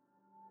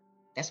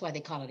 That's why they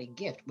call it a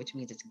gift, which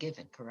means it's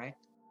given,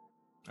 correct?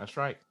 That's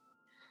right.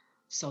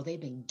 So they've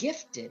been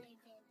gifted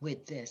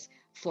with this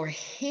for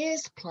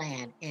his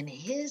plan and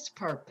his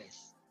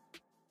purpose.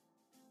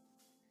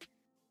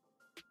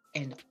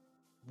 And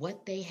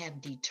what they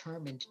have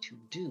determined to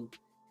do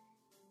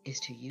is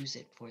to use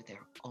it for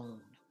their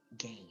own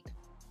gain.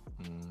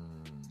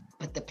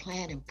 But the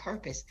plan and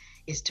purpose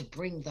is to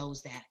bring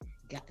those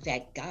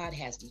that God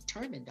has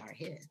determined are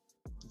his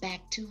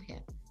back to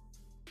him.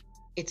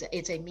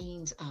 It's a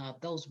means of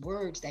those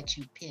words that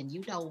you pen.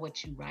 You know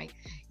what you write.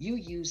 You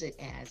use it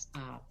as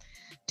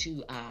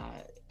to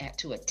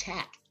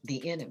attack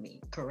the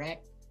enemy.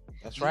 Correct?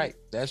 That's right.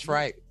 That's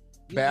right.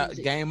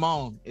 Game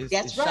on.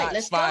 That's right. Shots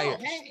Let's fired.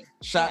 go. Hey,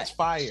 shots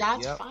fired.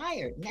 Shots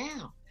fired.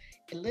 Now,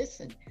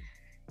 listen.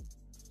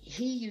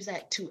 He used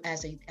that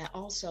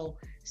also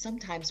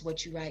sometimes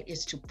what you write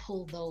is to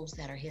pull those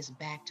that are his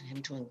back to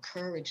him, to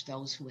encourage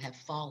those who have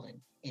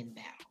fallen in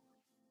battle.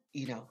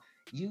 You know,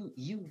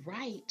 you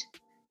write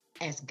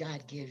as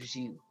God gives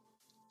you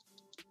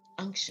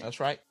unction. That's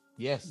right.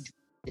 Yes.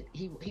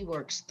 He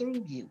works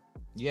through you.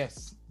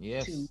 Yes.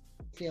 To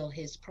fulfill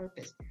his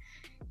purpose.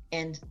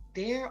 And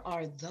there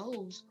are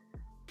those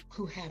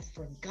who have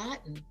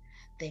forgotten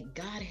that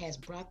God has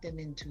brought them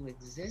into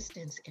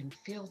existence and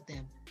filled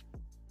them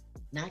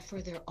not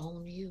for their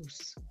own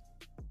use,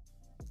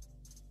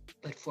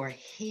 but for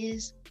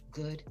his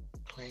good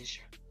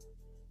pleasure,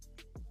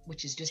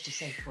 which is just to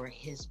say for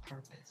his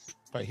purpose.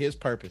 For his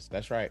purpose.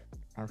 That's right.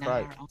 That's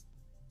right.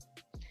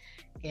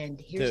 And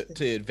here's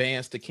to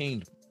advance the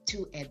kingdom.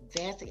 To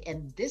advance it.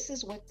 And this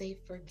is what they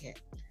forget.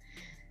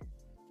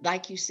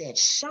 Like you said,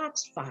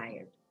 shots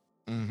fired.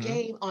 Mm-hmm.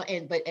 Game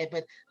on.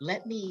 But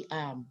let me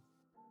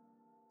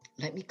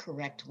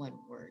correct one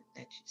word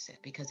that you said,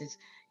 because it's,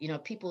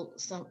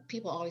 some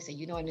people always say,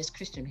 in this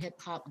Christian hip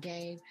hop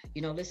game,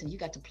 listen, you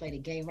got to play the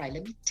game right.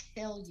 Let me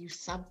tell you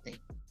something.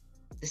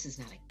 This is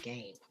not a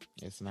game.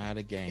 It's not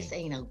a game. This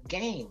ain't a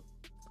game.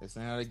 It's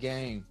not a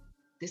game.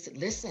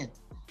 Listen,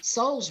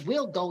 souls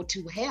will go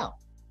to hell.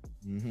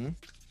 Mm-hmm.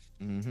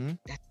 Mm-hmm.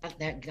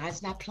 That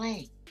God's not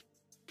playing.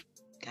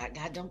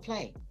 God don't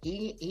play.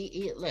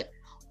 He look,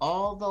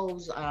 all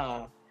those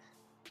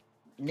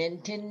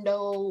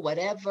Nintendo,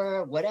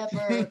 whatever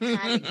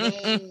kind of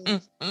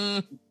games,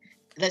 the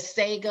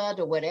Sega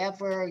or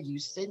whatever you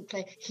sit and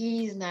play,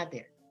 he's not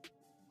there.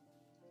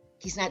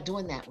 He's not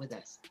doing that with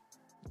us.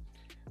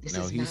 This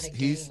is not a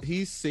game.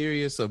 He's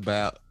serious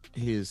about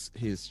his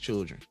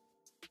children.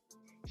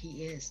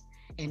 He is,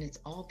 and it's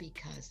all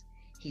because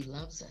he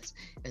loves us.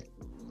 But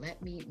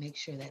let me make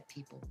sure that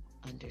people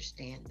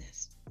understand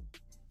this.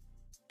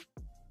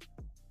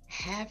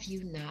 Have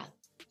you not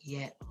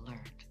yet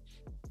learned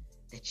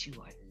that you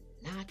are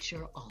not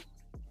your own?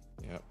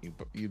 Yep,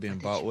 you've been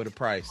bought with a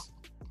price.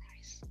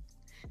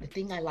 The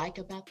thing I like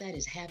about that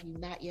is, have you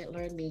not yet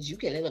learned means you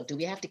can look. Do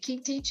we have to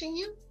keep teaching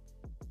you?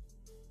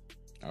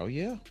 Oh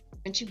yeah.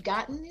 Haven't you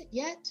gotten it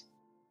yet?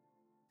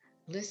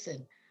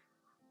 Listen,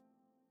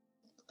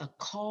 a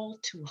call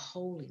to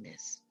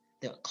holiness,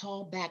 the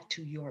call back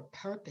to your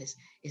purpose,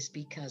 is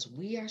because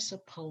we are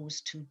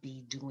supposed to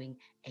be doing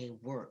a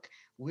work.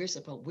 We've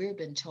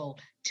been told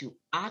to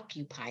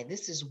occupy.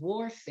 This is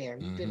warfare.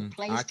 You've been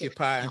placed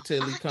occupy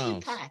until he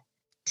comes.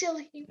 Till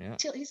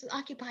he says,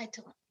 occupy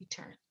till I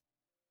return.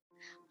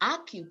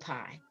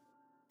 Occupy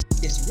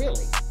is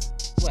really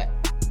what?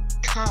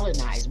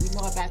 Colonize. We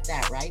know about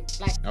that, right?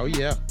 Oh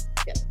yeah.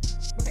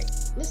 Right.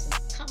 Listen,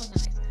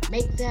 colonize.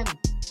 Make them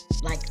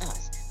like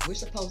us. We're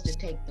supposed to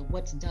take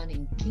what's done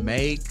in kingdom.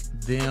 Make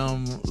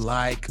them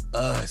like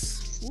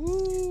us.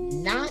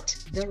 Not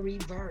the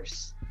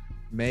reverse.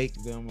 Make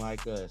them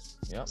like us.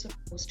 Yep. We're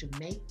supposed to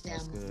make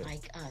them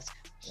like us.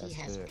 He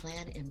has good.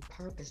 plan and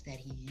purpose that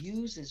he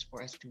uses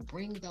for us to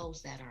bring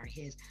those that are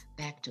his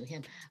back to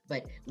him.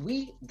 But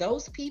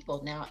those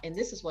people now, and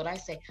this is what I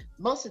say,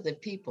 most of the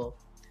people,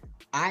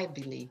 I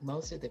believe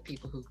most of the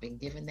people who've been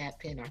given that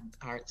pen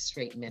are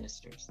straight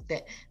ministers.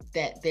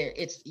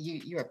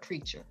 You're a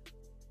preacher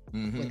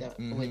with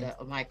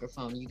a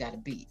microphone. You got a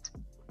beat.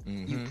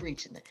 You're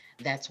preaching it.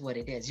 That's what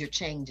it is. You're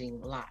changing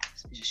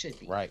lives. You should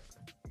be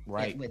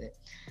right with it.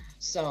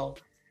 So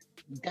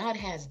God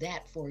has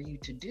that for you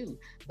to do.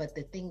 But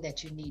the thing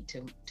that you need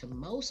to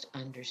most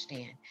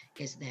understand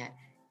is that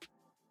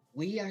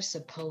we are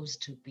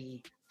supposed to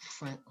be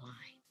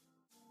frontline.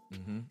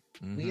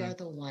 We are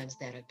the ones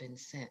that have been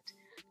sent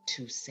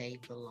to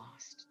save the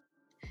lost.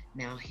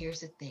 Now,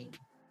 here's the thing.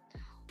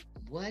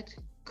 What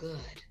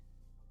good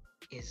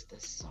is the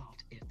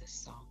salt if the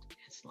salt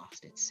has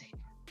lost its savor?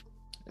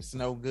 It's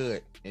no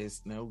good.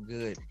 It's no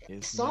good.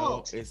 It's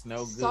no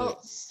good.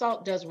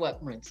 Salt does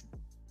what, Brinson?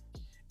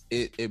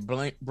 It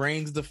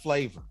brings the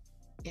flavor.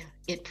 Yeah,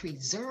 it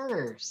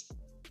preserves.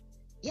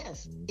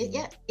 Yes,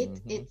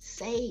 it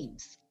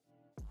saves.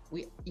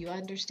 You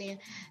understand?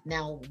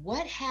 Now,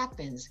 what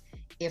happens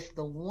if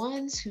the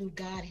ones who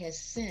God has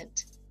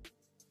sent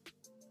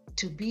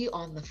to be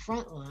on the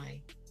front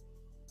line,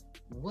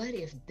 what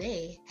if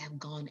they have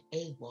gone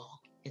AWOL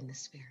in the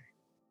spirit?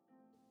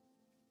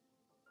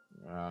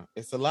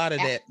 It's a lot of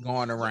that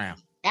going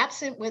around.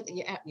 Absent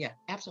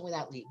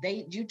without leave.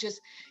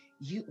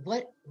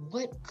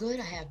 What good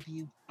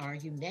are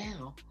you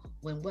now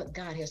when what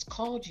God has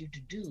called you to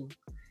do,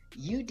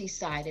 you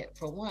decided,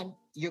 for one,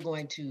 you're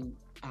going to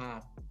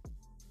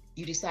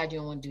you decide you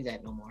don't want to do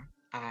that no more.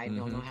 I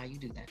don't know how you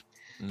do that.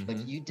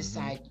 But you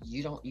decide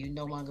you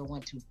no longer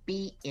want to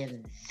be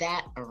in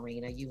that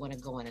arena. You want to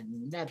go in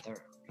another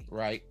arena.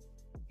 Right.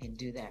 And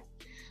do that.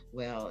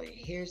 Well,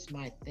 here's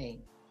my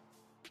thing.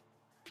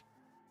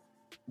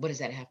 What does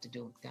that have to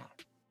do with God?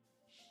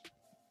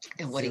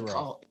 And what he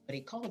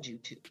called you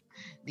to.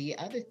 The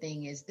other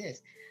thing is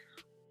this.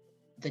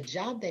 The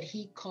job that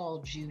he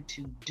called you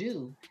to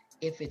do,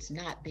 if it's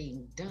not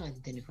being done,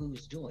 then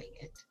who's doing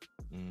it?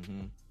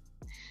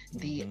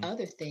 The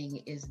other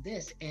thing is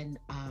this, and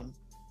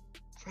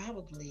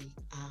probably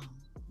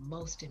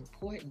most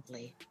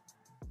importantly,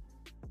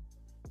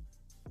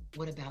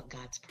 what about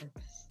God's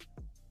purpose?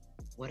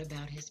 What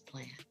about his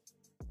plan?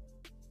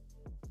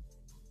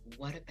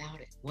 What about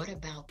it? What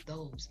about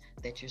those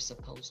that you're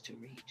supposed to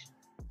reach?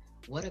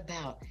 What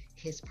about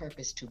his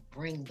purpose to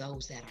bring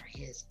those that are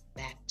his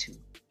back to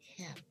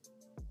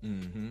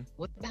him?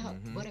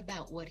 What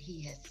about what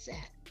he has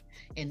said?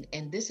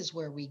 And this is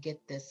where we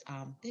get this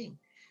thing,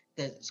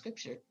 the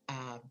scripture,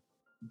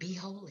 be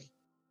holy.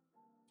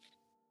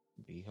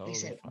 Be holy, he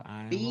said, for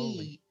I am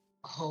be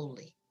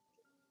holy.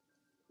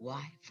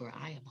 Why? For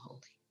I am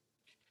holy.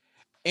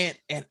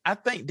 And I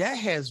think that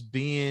has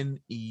been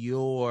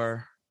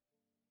your,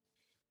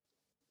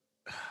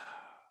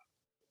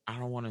 I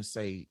don't want to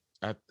say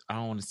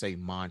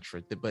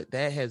mantra, but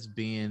that has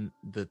been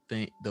the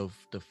thing, the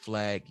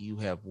flag you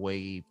have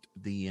waved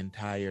the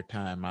entire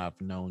time I've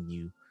known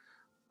you,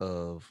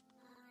 of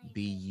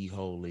be ye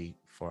holy,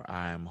 for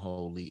I am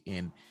holy.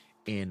 And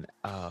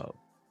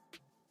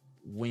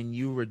when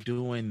you were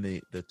doing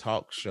the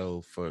talk show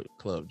for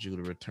Club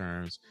Judah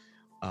Returns,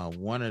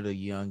 one of the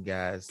young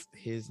guys,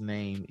 his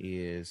name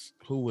is,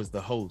 who was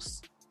the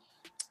host?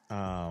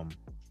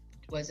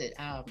 Was it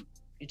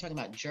you're talking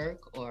about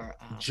Jerk or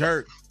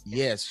Jerk?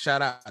 Yes,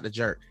 shout out to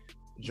Jerk.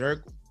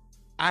 Jerk,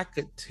 I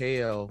could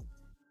tell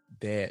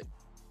that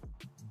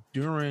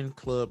during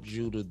Club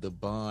Judah, the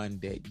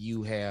bond that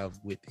you have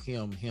with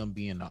him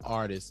being an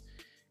artist,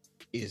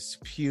 is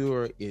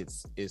pure.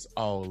 It's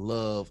all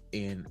love,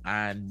 and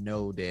I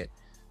know that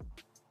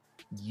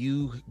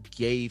you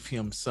gave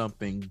him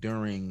something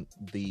during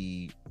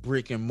the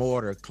brick and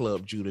mortar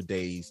Club Judah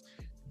days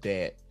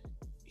that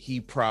he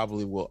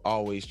probably will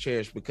always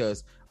cherish,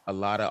 because a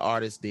lot of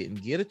artists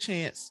didn't get a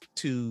chance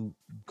to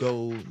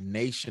go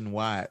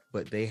nationwide,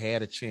 but they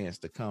had a chance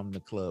to come to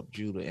Club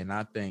Judah. And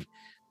I think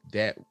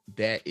that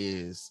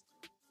is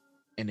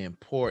an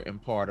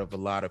important part of a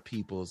lot of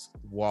people's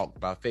walk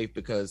by faith,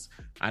 because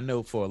I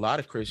know for a lot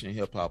of Christian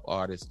hip hop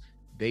artists,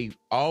 they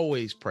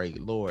always pray,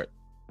 Lord,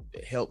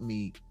 help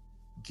me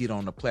get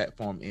on the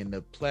platform. And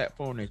the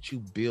platform that you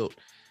built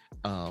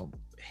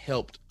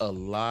helped a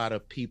lot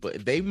of people.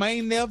 They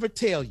may never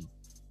tell you,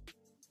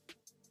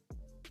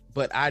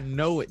 but I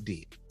know it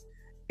did.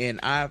 And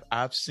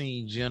I've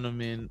seen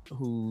gentlemen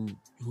who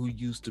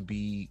used to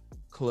be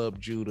Club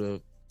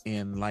Judah,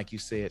 and like you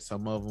said,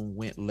 some of them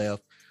went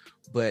left.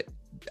 But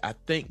I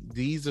think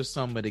these are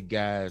some of the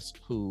guys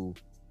who,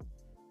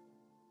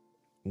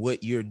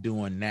 what you're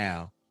doing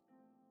now,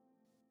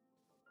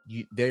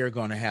 they're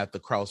going to have to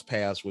cross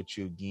paths with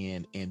you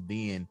again. And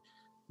then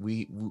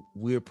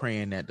we're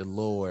praying that the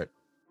Lord,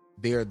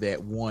 they're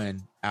that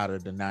one out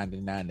of the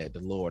 99 that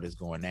the Lord is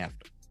going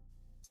after.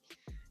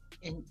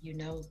 And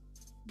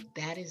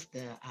that is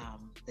the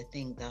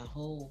thing, the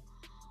whole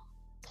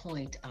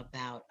point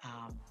about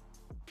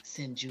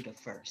send Judah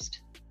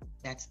first.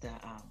 That's the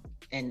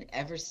and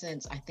ever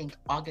since I think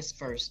August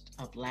 1st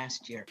of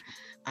last year,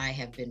 I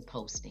have been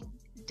posting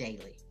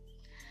daily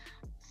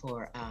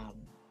for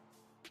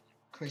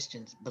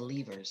Christians,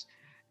 believers,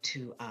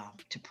 to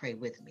pray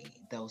with me.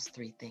 Those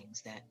three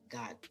things, that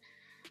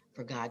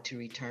for God to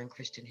return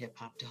Christian hip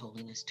hop to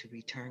holiness, to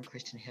return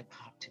Christian hip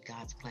hop to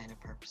God's plan and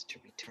purpose, to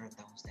return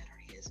those that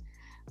are His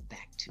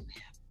back to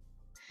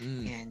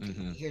Him.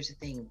 And here's the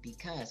thing,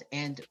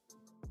 and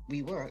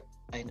we were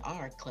in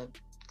our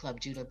Club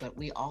Judah, but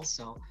we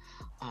also,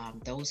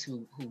 those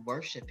who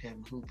worship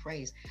Him, who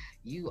praise,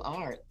 you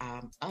are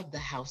of the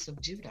house of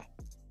Judah.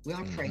 We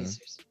are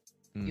praisers.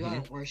 You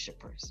are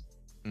worshipers.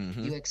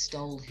 You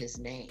extol His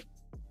name.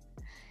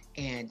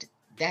 And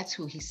that's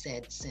who He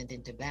said send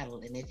into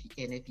battle. And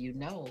if you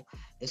know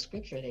the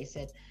scripture, they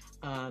said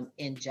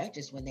in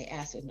Judges, when they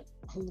asked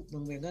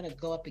when we're going to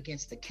go up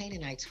against the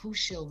Canaanites, who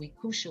shall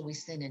we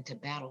send into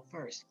battle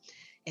first?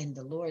 And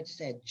the Lord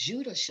said,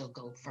 Judah shall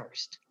go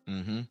first.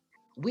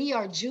 We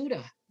are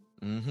Judah.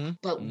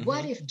 But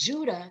what if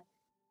Judah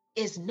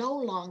is no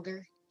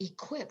longer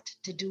equipped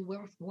to do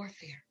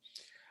warfare?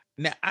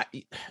 Now,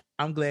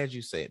 I'm glad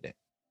you said that.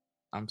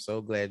 I'm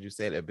so glad you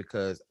said that,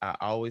 because I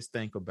always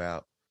think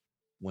about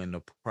when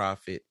the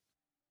prophet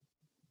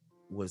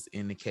was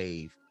in the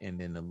cave and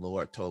then the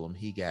Lord told him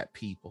he got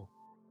people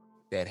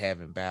that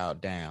haven't bowed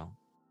down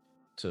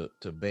to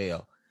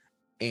Baal.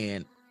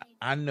 And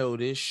I know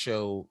this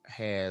show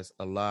has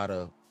a lot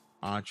of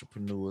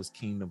entrepreneurs,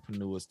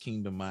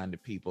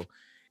 kingdom-minded people.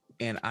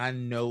 And I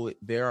know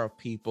there are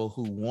people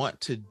who want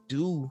to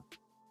do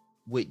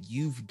what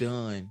you've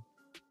done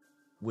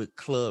with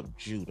Club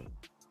Judah.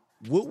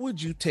 What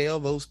would you tell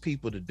those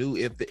people to do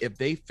if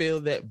they feel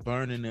that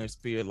burn in their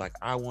spirit, like,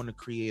 I want to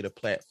create a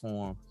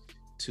platform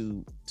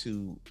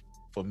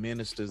for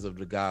ministers of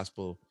the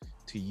gospel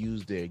to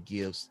use their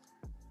gifts,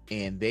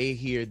 and they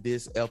hear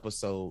this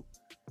episode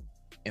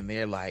and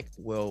they're like,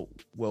 well,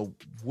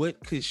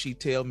 what could she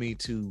tell me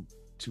to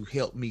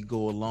help me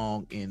go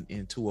along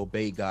and to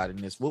obey God in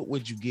this? What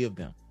would you give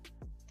them?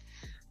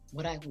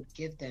 What I would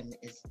give them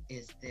is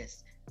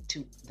this,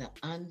 to the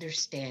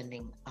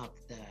understanding of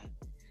the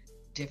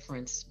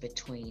difference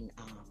between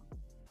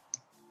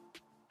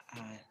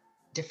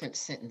different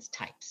sentence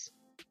types,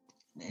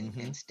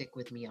 and stick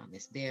with me on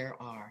this. There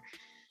are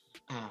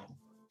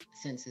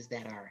sentences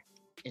that are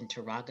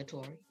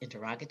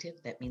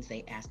interrogative. That means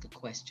they ask a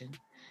question.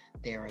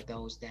 There are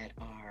those that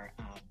are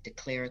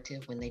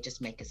declarative, when they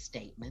just make a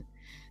statement.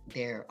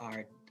 There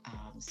are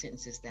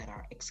sentences that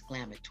are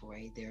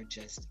exclamatory. They're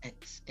just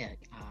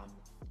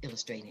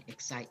illustrating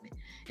excitement.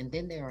 And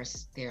then there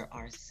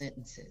are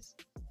sentences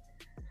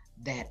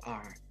that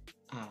are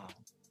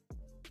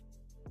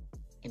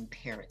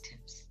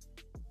imperatives.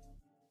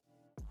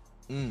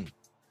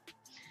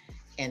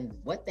 And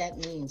what that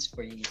means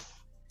for you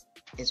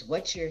is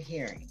what you're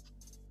hearing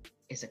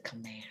is a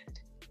command.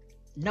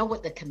 Know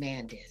what the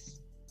command is.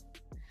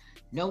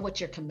 Know what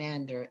your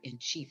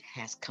commander-in-chief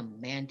has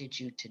commanded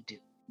you to do.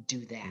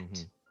 Do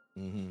that.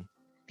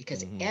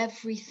 Because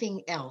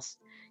everything else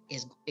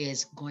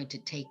is going to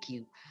take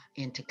you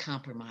into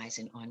compromise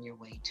and on your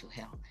way to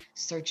hell.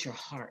 Search your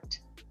heart.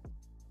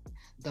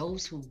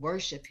 Those who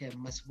worship Him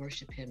must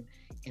worship Him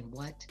in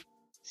what?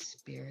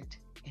 Spirit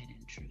and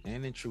in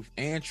truth.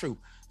 And truth.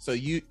 So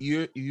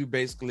you're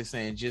basically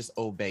saying just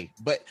obey.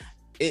 But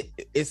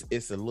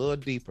it's a little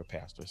deeper,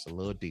 Pastor. It's a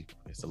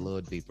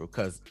little deeper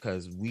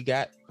because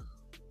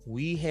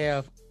we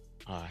have,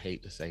 I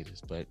hate to say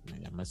this, but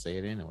I'm gonna say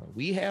it anyway.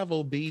 We have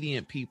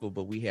obedient people,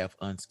 but we have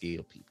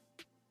unskilled people.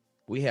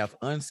 We have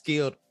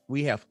unskilled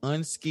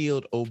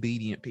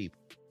obedient people.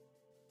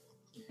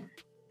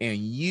 And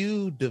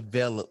you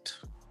developed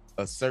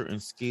a certain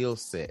skill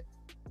set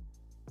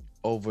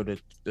over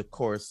the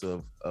course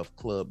of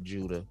Club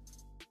Judah.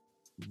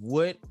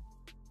 What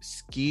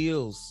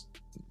skills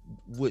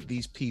would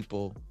these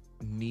people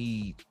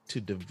need to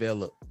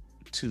develop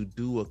to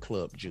do a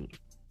Club Judah?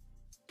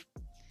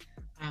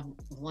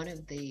 One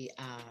of the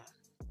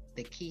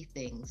key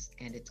things,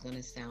 and it's going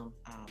to sound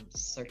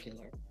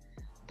circular,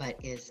 but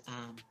is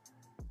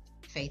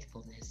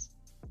faithfulness.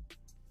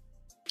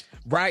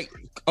 Right.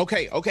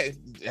 Okay.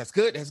 That's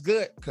good.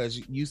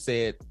 Because you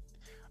said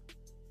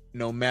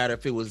no matter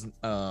if it was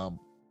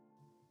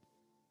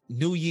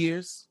New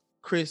Year's,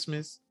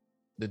 Christmas,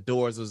 the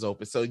doors was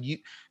open.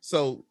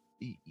 So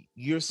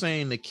you're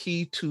saying the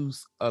key to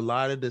a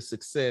lot of the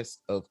success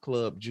of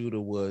Club Judah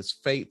was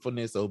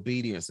faithfulness,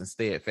 obedience, and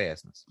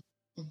steadfastness.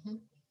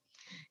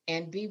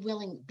 And be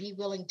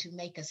willing to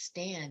make a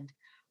stand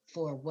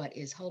for what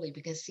is holy.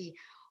 Because see,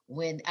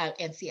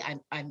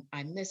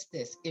 I miss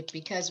this.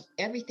 Because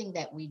everything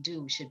that we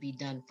do should be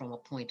done from a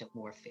point of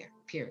warfare.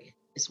 Period.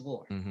 It's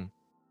war.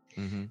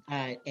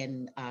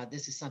 And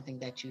this is something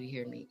that you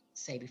hear me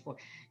say before.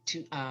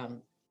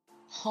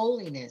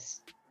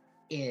 Holiness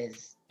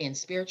is in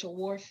spiritual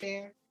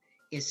warfare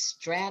is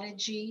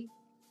strategy,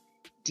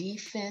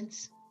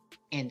 defense,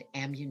 and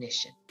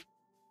ammunition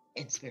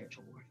in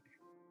spiritual warfare.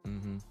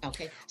 Mm-hmm.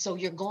 Okay, so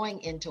you're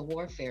going into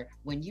warfare.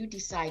 When you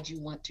decide you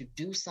want to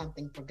do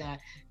something for God,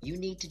 you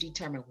need to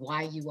determine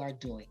why you are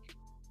doing it.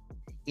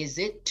 Is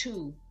it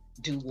to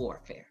do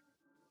warfare?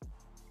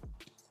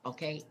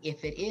 Okay,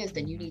 if it is,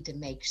 then you need to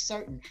make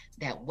certain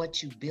that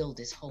what you build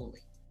is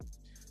holy.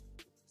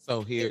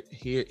 So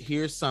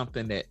here's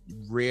something that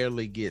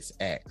rarely gets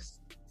asked,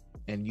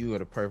 and you are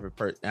the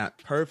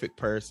perfect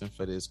person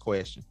for this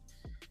question.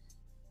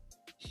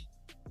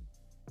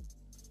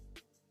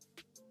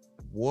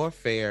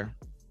 Warfare,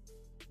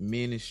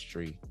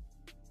 ministry,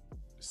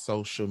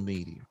 social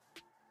media.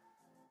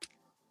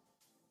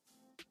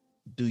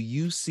 Do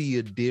you see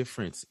a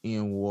difference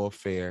in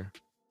warfare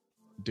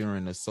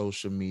during the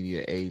social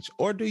media age,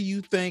 or do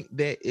you think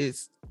that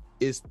it's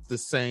the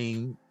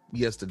same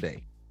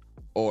yesterday?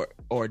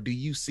 Or do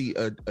you see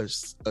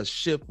a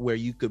shift where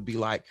you could be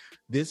like,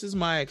 this is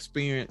my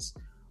experience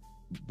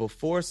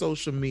before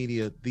social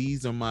media,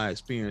 these are my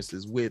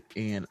experiences with,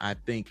 and I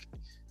think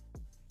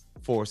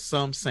for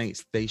some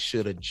saints, they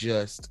should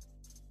adjust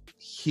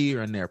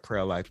here in their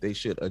prayer life. They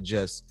should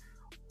adjust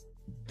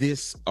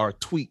this or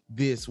tweak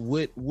this.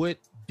 What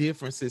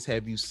differences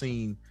have you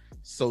seen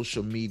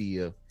social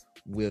media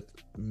with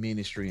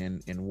ministry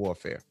and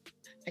warfare?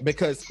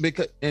 Because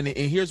and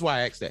here's why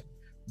I asked that.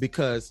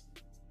 Because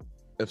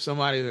if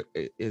somebody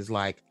is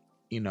like,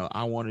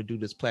 I want to do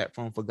this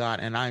platform for God,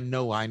 and I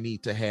know I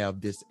need to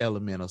have this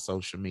element of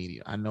social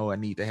media. I know I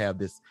need to have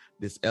this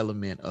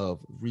element of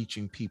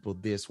reaching people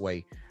this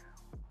way.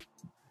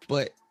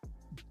 But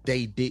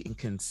they didn't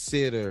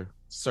consider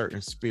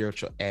certain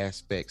spiritual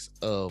aspects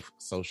of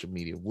social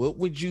media.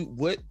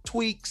 What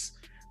tweaks,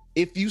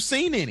 if you've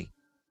seen any?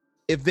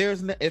 If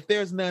there's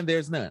none,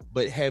 there's none.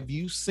 But have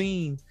you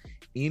seen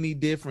any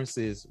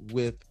differences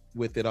with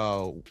it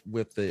all,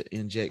 with the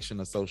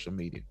injection of social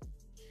media?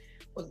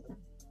 Well,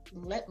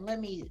 let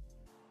me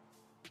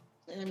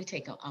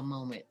take a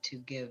moment to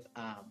give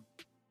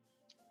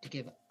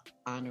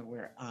honor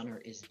where honor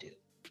is due.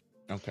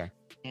 Okay.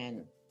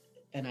 And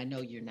I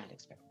know you're not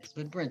expecting this,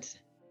 but Brinson.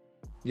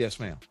 Yes,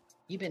 ma'am.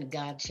 You've been a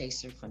God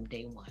chaser from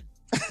day one.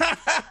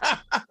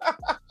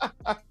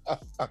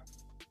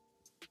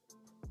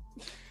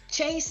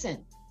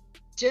 Chasing.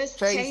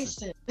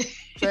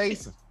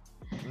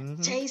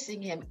 Mm-hmm.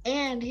 Chasing him.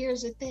 And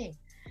here's the thing.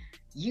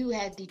 You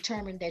had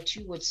determined that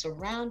you would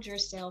surround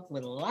yourself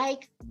with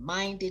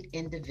like-minded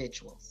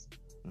individuals.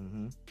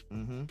 Mm-hmm.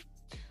 Mm-hmm.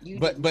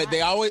 But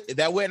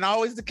that wasn't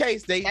always the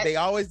case. They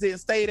always didn't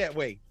stay that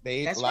way.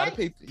 A lot of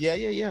people.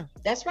 Yeah.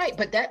 That's right.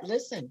 But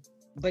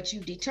but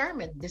you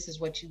determined this is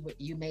what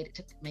you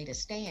made a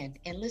stand.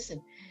 And listen,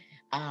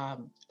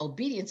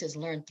 obedience is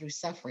learned through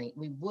suffering.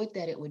 We would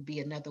that it would be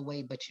another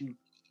way, but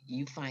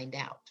you find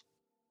out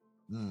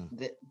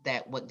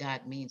that what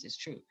God means is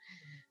true.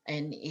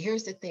 And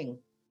here's the thing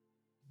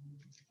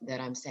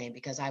that I'm saying,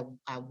 because I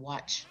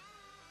watch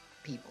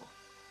people,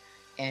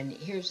 and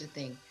here's the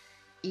thing.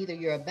 Either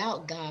you're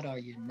about God or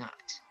you're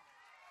not.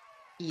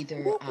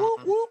 Either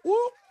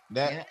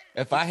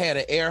if I had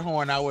an air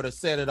horn, I would have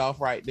set it off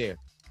right there.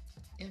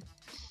 Yeah.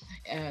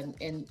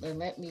 And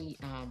let me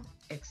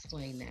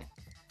explain that.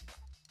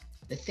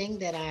 The thing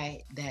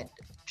that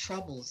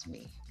troubles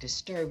me,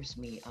 disturbs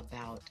me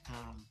about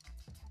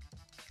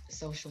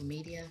social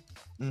media.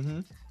 Mm-hmm.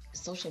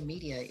 Social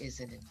media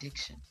is an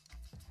addiction.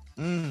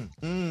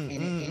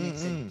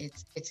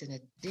 It's an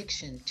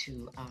addiction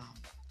to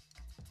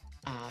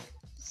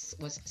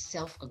what's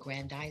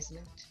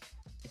self-aggrandizement,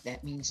 if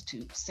that means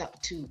to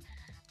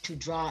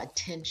draw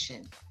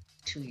attention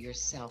to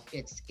yourself.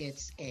 It's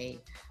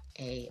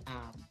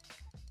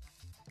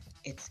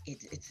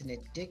an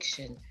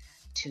addiction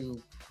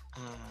to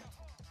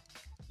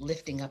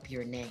lifting up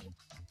your name,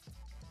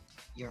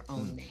 your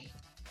own name,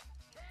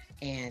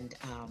 and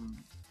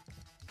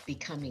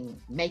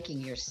making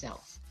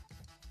yourself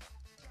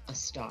a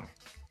star.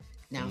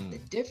 Now the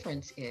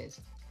difference is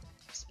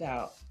it's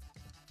about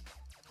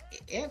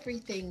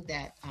everything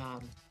that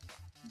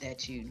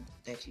you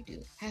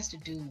do has to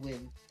do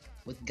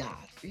with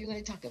God. You're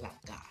going to talk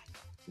about God,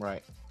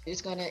 right? You're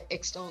just going to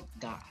extol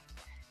God,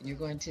 and you're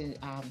going to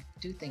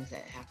do things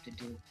that have to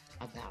do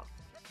about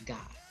God,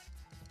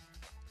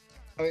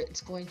 or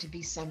it's going to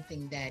be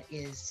something that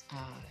is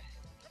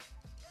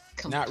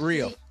not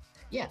real.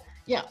 Yeah,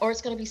 or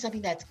it's going to be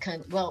something that's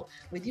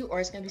with you, or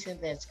it's going to be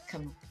something that's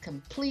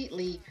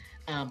completely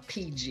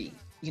PG.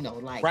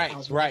 Like I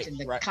was watching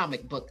the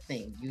comic book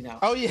thing,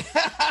 Oh yeah.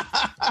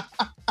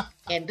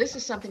 And this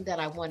is something that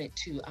I wanted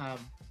to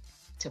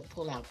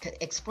pull out.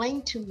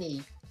 Explain to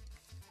me,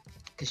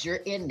 because you're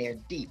in there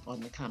deep on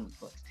the comic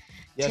books.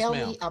 Yes, Tell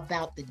ma'am. me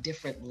about the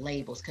different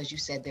labels, because you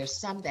said there's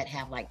some that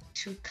have like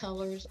 2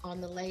 colors on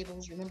the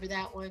labels. Remember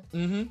that one?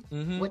 Mm-hmm.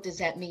 Mm-hmm. What does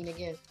that mean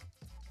again?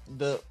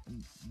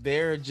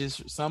 They're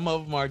just, some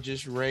of them are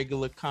just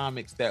regular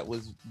comics that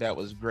was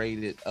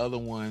graded. Other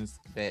ones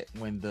that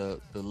when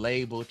the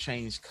label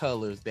changed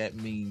colors, that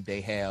mean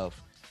they have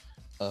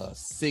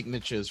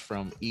signatures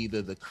from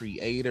either the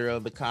creator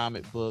of the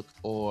comic book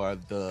or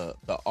the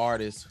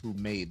artist who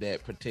made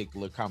that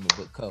particular comic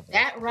book cover.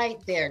 That right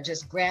there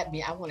just grabbed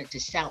me. I wanted to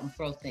shout and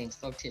throw things,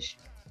 throw tissue.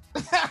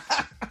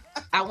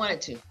 I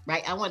wanted to,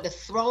 right? I wanted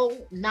to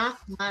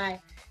knock my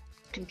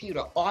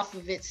computer off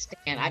of its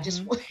stand. I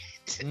just wanted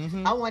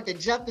to, I wanted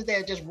to jump in there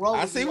and just roll.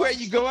 I see where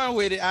you're going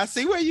with it.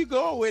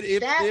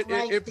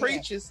 It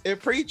preaches.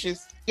 It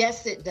preaches.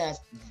 Yes, it does.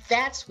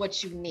 That's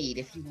what you need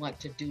if you want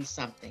to do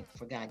something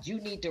for God. You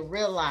need to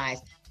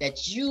realize that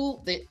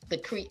the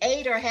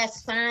Creator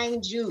has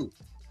signed you.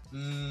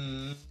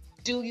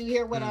 Do you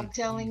hear what I'm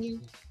telling you?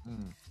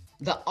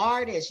 The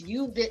artist,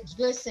 you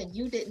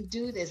didn't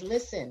do this.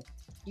 Listen,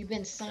 you've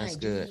been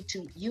signed.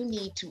 You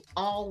need to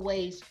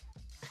always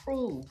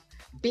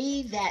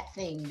be that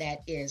thing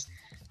that is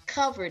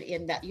covered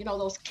in that,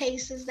 those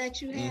cases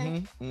that you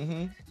have.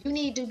 You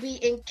need to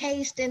be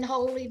encased in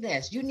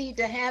holiness. You need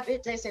to have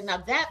it. They say, now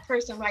that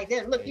person right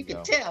there, look, you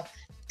can tell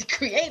the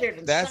Creator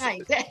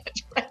signed that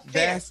right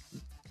there.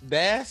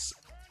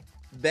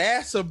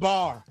 That's a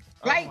bar.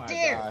 Right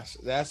there. Gosh,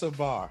 that's a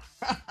bar.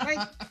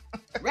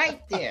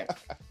 right there.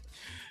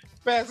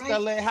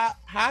 Pastor,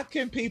 how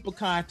can people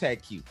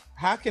contact you?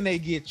 How can they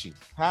get you?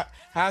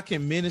 How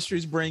can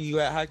ministries bring you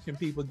out? How can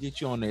people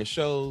get you on their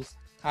shows?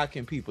 How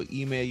can people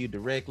email you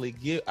directly?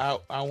 Give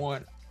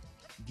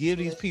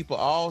these people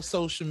all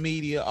social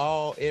media,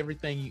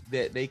 everything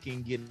that they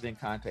can get in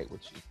contact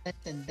with you.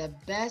 Listen, the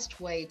best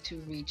way to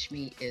reach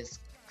me is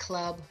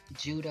Club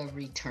Judah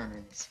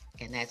Returns,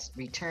 and that's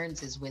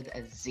returns is with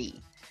a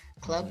Z.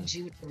 Club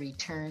Judah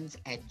Returns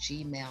at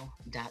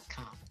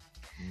gmail.com.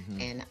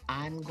 And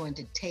I'm going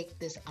to take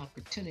this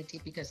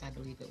opportunity, because I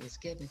believe it was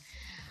given,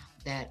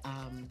 that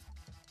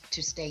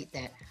to state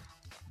that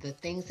the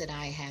things that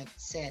I have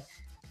said,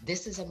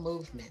 this is a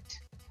movement.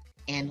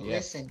 And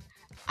listen,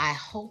 I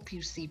hope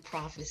you see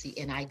prophecy.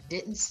 And I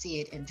didn't see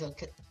it until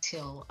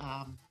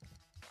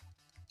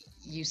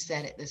you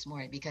said it this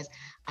morning, because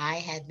I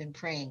had been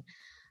praying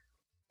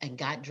and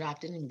God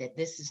dropped it in that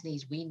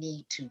we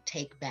need to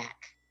take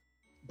back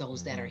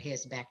those that are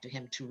his back to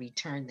him, to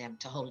return them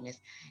to holiness.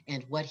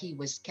 And what he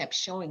kept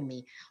showing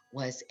me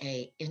was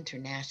a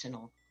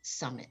international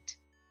summit.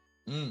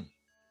 Yes.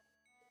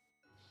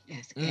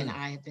 And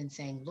I have been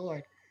saying,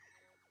 Lord,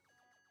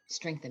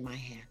 strengthen my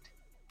hand.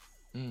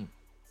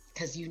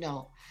 Because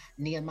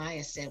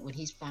Nehemiah said when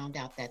he found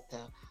out that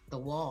the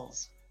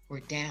walls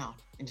were down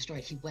and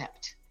destroyed, he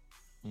wept.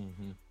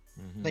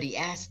 But he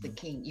asked the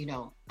king,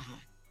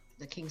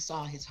 the king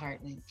saw his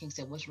heart, and the king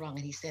said, what's wrong?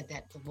 And he said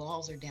that the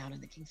walls are down,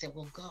 and the king said,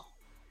 well, go.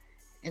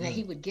 And that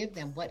he would give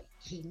them what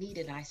he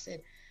needed. I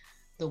said,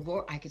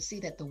 I could see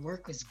that the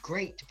work was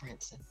great,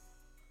 Brinson.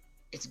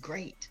 It's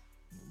great.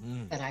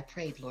 But I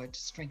prayed, Lord, to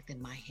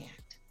strengthen my hand.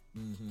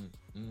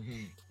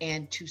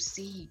 And to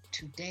see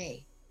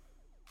today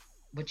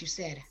what you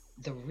said,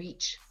 the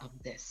reach of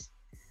this.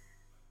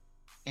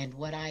 And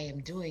what I am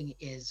doing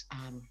is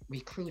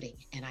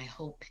recruiting, and I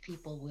hope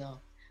people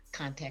will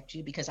contact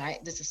you, because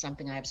this is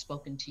something I've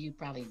spoken to you,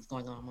 probably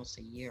going on almost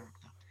a year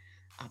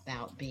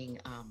about being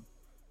a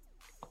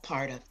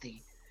part of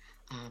the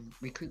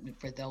recruitment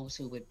for those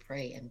who would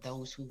pray and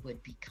those who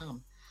would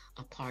become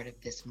a part of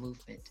this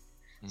movement.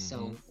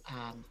 So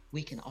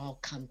we can all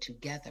come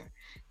together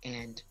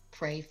and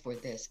pray for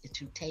this,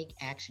 to take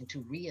action,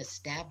 to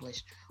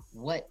reestablish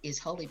what is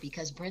holy.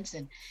 Because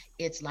Brinson,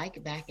 it's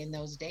like back in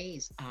those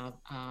days,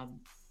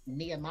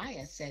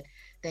 Nehemiah said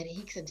that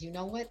he said, you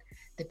know what?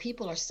 The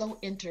people are so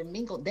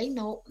intermingled. They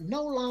no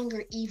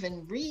longer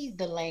even read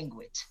the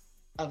language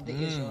of the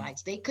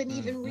Israelites. They couldn't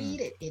even read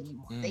it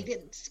anymore. They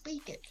didn't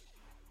speak it.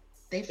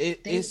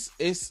 It's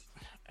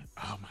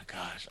oh my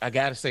gosh. I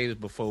gotta say this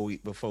before we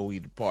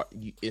depart.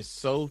 It's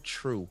so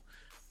true.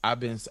 I've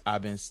been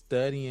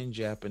studying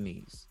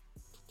Japanese,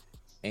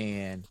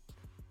 and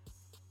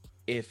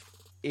if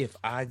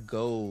I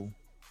go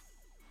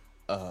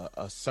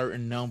a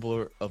certain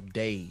number of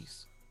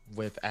days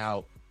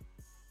without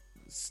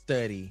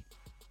study,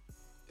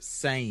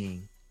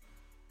 saying,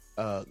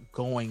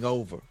 going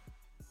over,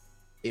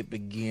 it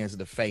begins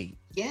to fade.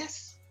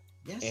 Yes,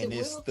 and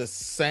it's the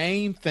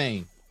same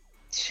thing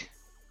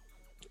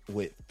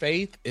with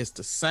faith. It's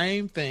the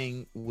same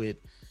thing with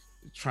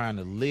trying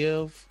to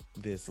live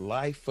this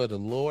life for the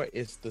Lord.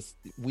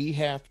 We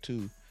have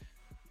to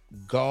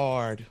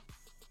guard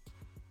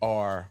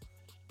our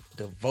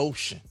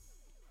devotion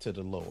to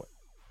the Lord.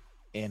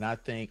 And I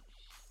think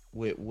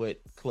with what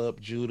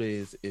Club Judah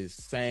is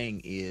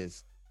saying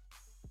is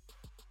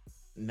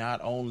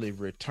not only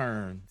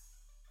return,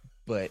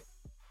 but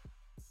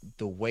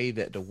the way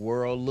that the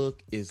world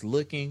is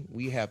looking,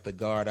 we have to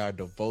guard our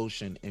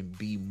devotion and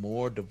be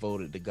more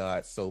devoted to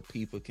God, so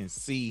people can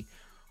see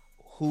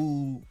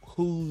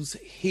who's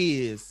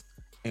his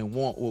and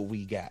want what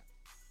we got.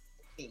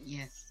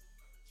 Yes.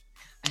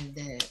 And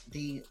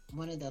the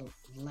one of the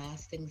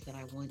last things that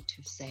I want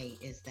to say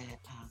is that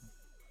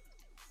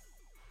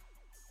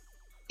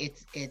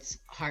it's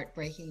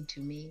heartbreaking to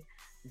me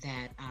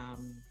that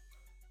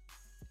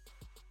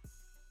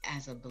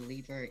as a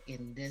believer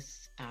in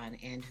this,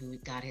 and who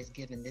God has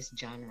given this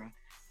genre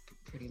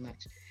pretty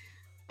much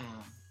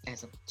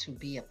to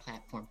be a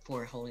platform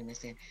for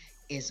holiness in,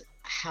 is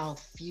how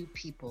few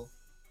people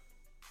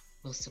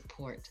will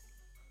support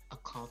a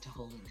call to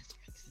holiness.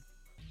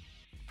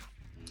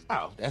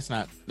 Oh, that's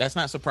not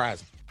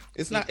surprising.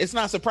 It's not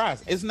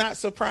surprising. It's not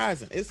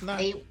surprising. It's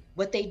not.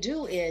 What they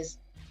do is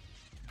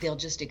they'll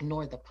just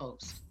ignore the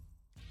post.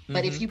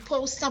 But if you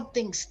post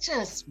something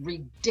just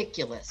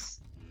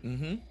ridiculous,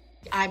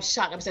 I'm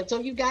shocked. I'm saying, so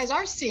you guys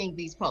are seeing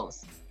these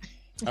posts.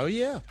 Oh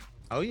yeah.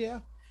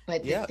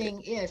 But the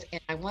thing is,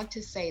 and I want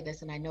to say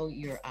this, and I know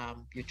you're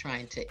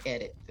trying to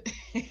edit.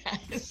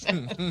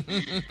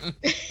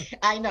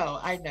 I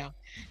know.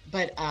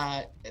 But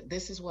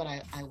this is what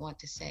I want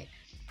to say.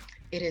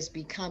 It has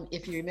become,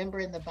 if you remember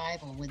in the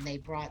Bible, when they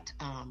brought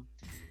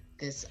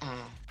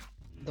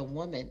the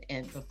woman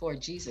and before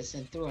Jesus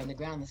and threw her on the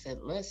ground and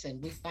said, listen,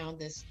 we found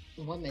this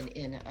woman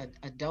in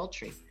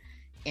adultery.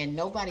 And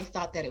nobody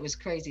thought that it was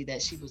crazy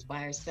that she was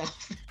by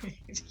herself.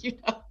 You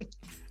know?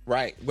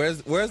 Right. Where's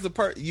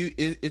the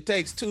it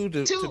takes two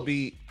to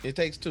be, it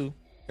takes two.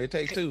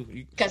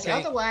 Because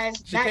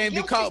otherwise she can't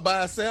be caught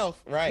by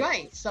herself.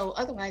 Right. So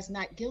otherwise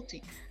not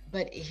guilty.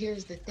 But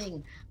here's the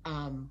thing.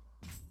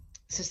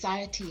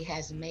 Society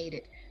has made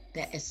it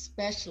that,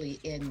 especially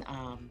in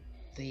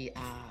the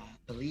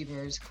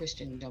believers,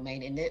 Christian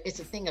domain, and it's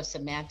a thing of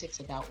semantics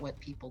about what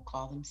people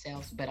call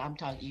themselves, but I'm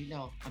talking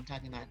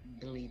about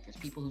believers,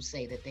 people who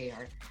say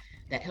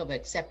that have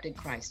accepted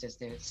Christ as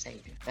their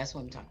Savior. That's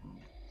what I'm talking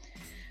about.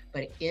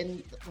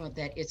 But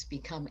that it's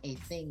become a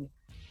thing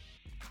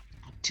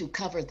to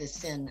cover the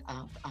sin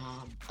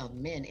of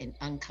men and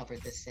uncover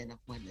the sin of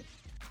women,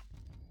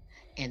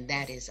 and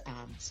that is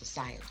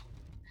societal.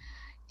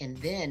 And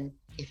then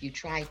if you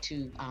try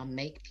to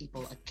make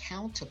people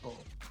accountable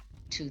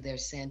to their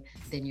sin,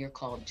 then you're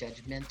called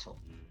judgmental,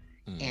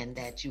 and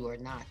that you are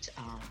not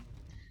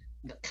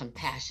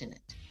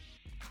compassionate.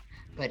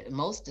 But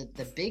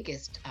the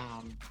biggest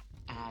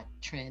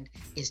trend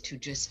is to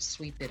just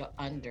sweep it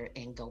under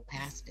and go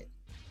past it,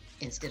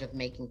 instead of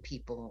making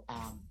people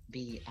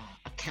be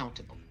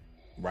accountable.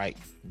 Right.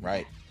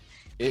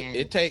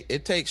 It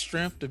takes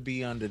strength to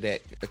be under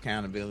that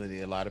accountability.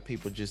 A lot of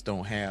people just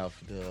don't have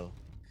the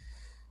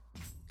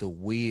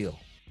will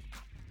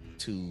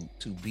to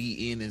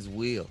be in his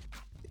will.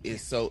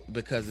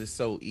 Because it's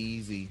so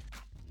easy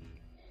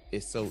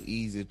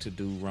to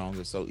do wrong.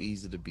 It's so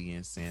easy to be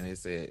in sin.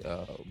 It's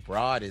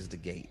broad is the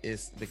gate.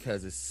 It's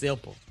because it's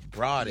simple.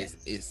 Broad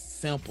is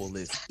simple.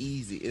 It's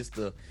easy.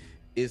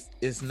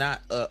 It's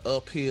not a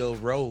uphill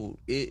road.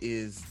 It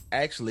is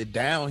actually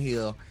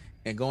downhill,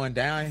 and going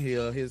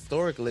downhill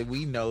historically,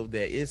 we know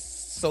that it's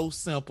so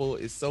simple.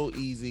 It's so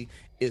easy.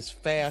 It's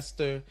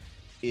faster.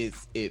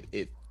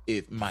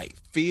 It might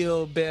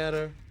feel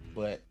better,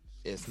 but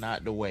it's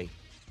not the way.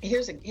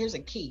 Here's a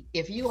key.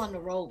 If you on the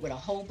road with a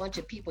whole bunch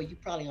of people, you're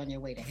probably on your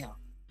way to hell.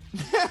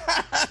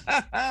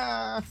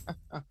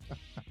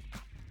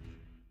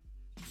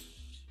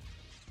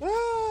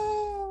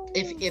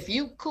 If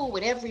you cool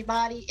with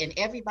everybody and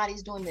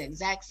everybody's doing the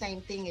exact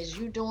same thing as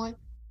you doing,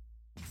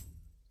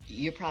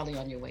 you're probably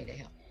on your way to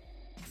hell.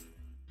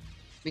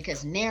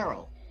 Because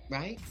narrow,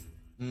 right?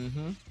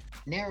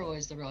 Narrow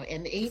is the road.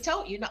 And he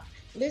told you,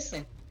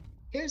 listen,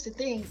 here's the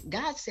thing.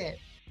 God said,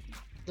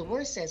 the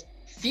word says,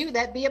 few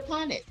that be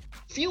upon it.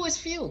 Few is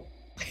few.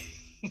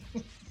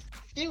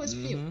 Few is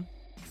few.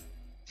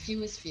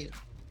 Few is few.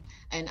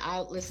 And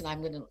I'm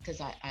gonna,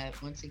 because I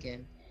once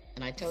again,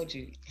 and I told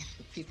you,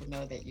 people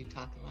know that you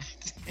talk a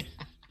lot.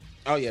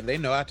 Oh yeah, they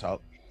know I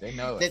talk. They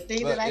know the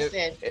thing that I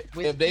said.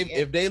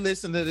 If they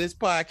listen to this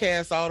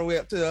podcast all the way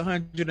up to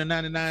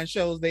 199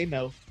 shows, they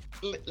know.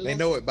 They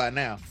know it by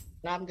now.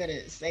 I'm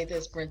gonna say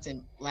this,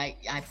 Brinson. Like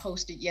I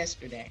posted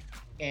yesterday,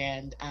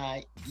 and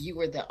you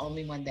were the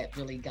only one that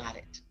really got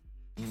it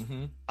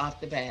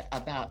off the bat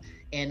about.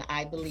 And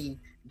I believe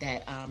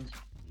that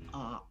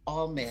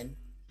all men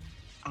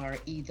are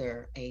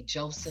either a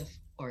Joseph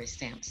or a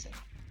Samson.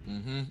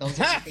 Those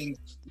are the things.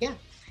 Yeah.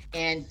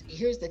 And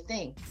here's the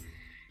thing.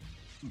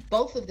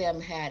 Both of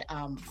them had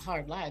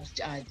hard lives.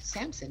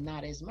 Samson,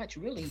 not as much.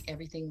 Really,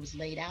 everything was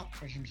laid out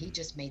for him. He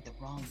just made the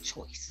wrong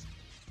choice.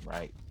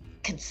 Right.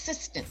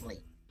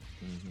 Consistently.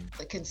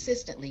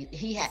 Consistently.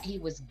 He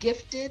was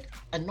gifted,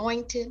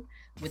 anointed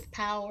with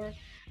power.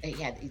 He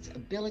had these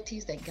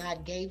abilities that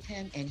God gave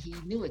him, and he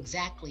knew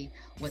exactly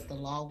what the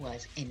law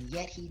was. And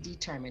yet he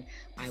determined,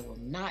 I will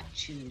not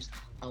choose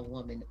a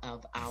woman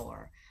of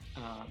our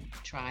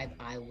tribe.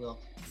 I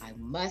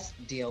must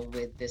deal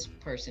with this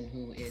person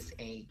who is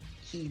a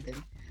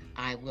heathen.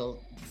 I will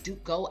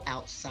go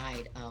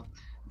outside of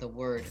the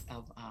word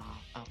of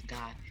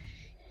God.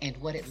 And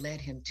what it led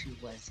him to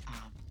was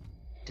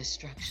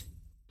destruction.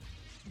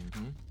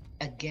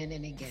 Again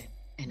and again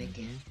and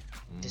again.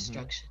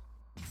 Destruction.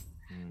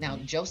 Now,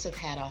 Joseph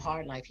had a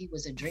hard life. He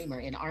was a dreamer,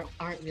 and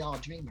aren't we all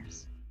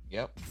dreamers?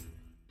 Yep.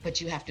 But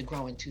you have to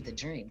grow into the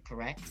dream,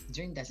 correct? The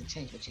dream doesn't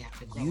change, but you have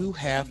to grow. You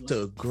have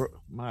to grow.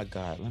 My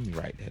God, let me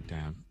write that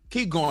down.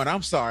 Keep going.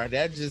 I'm sorry.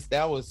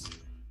 That was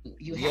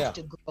You have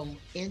to grow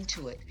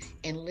into it.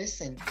 And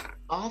listen,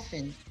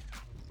 often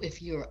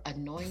if you're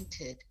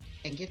anointed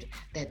and gifted,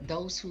 that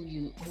those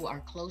who are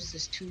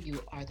closest to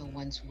you are the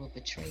ones who will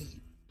betray you.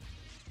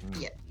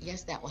 Yeah,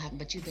 yes, that will happen,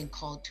 but you've been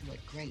called to a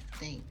great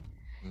thing.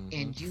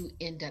 And you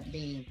end up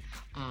being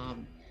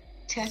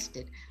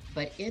tested.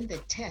 But in the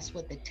test,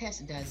 what the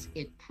test does,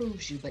 it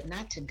proves you, but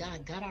not to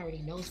God. God already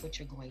knows what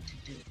you're going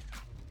to do.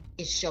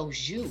 It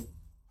shows you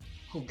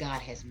who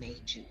God has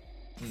made you.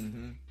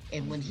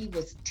 And when he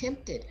was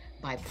tempted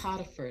by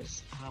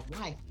Potiphar's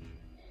wife,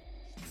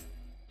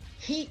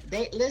 he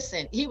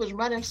was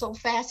running so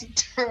fast he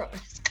tore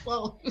his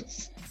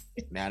clothes.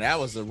 Now that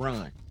was a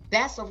run.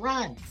 That's a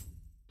run.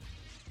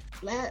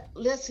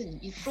 Listen,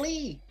 you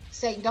flee.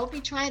 Satan, don't be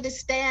trying to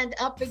stand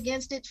up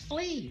against it.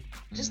 Flee.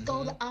 Just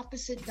go the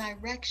opposite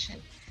direction.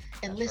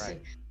 And listen,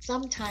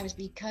 sometimes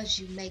because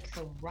you make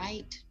the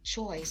right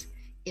choice,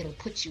 it'll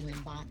put you in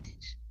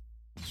bondage.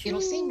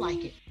 It'll seem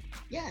like it.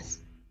 Yes.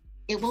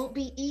 It won't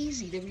be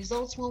easy. The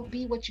results won't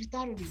be what you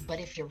thought it would be. But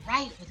if you're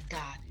right with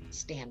God,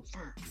 stand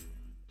firm.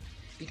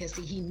 Because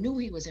see, he knew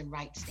he was in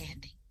right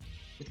standing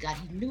with God.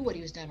 He knew what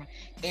he was doing right.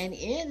 And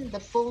in the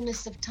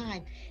fullness of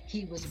time,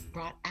 he was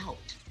brought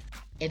out.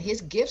 And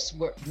his gifts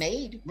were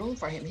made room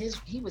for him.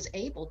 He was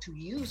able to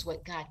use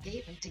what God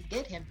gave him to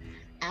get him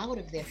out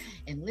of there.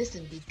 And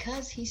listen,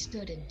 because he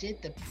stood and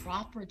did the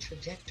proper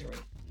trajectory,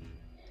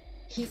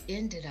 he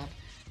ended up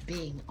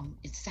being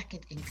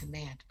second in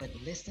command. But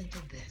listen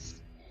to this.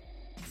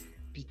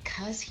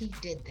 Because he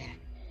did that,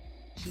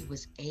 he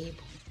was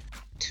able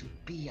to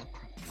be a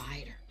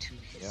provider to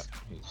his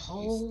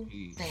whole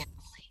family.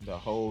 The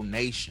whole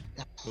nation.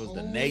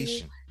 The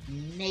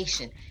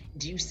nation.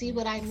 Do you see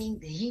what I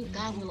mean?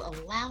 God will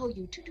allow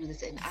you to do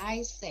this. And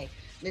I say,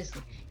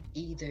 listen,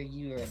 either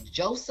you're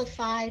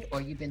Josephified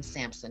or you've been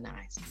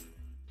Samsonized.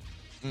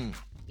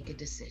 Make a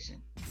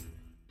decision.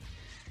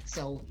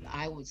 So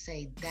I would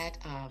say that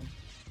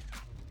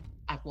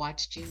I've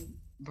watched you,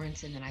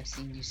 Brinson, and I've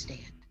seen you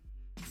stand.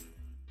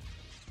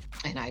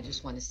 And I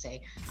just want to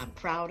say, I'm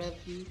proud of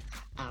you.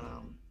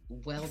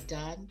 Well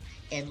done.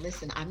 And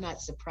listen, I'm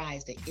not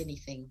surprised at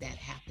anything that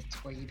happens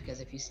for you, because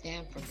if you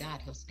stand for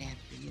God, he'll stand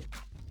for you.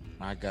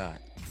 My God.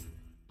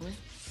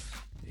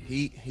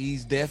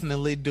 He's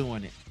definitely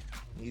doing it.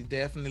 He's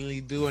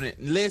definitely doing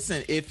it.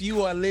 Listen, if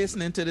you are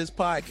listening to this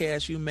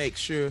podcast, you make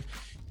sure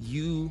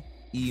you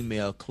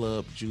email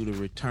Club Judah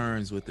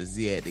Returns with a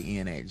Z at the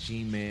end at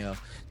Gmail.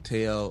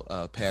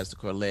 Tell Pastor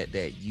Corlette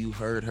that you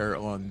heard her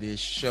on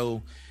this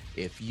show.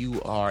 If you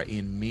are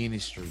in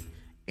ministry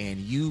and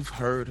you've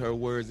heard her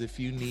words, if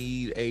you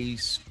need a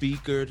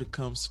speaker to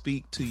come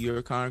speak to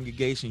your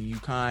congregation, you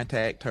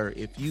contact her.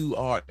 If you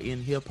are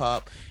in hip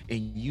hop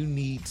and you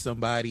need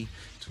somebody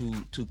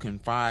to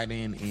confide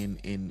in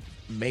and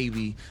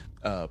maybe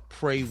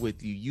pray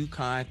with you, you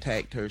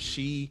contact her.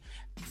 She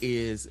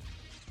is,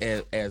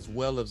 as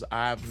well as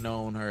I've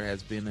known her,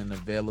 has been an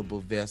available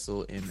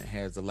vessel and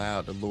has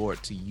allowed the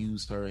Lord to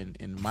use her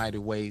in mighty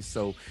ways.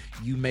 So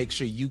you make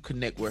sure you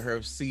connect with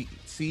her, see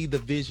the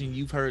vision.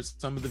 You've heard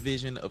some of the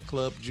vision of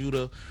Club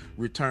Judah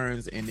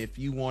Returns, and if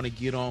you want to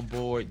get on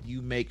board,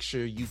 you make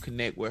sure you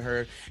connect with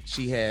her.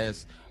 She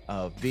has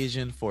a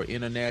vision for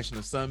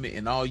International Summit,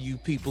 and all you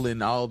people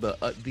in all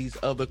these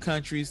other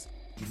countries,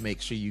 you make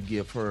sure you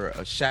give her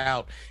a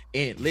shout.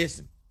 And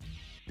listen,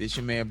 this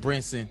your man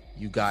Brinson,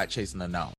 you God Chasing Unknown.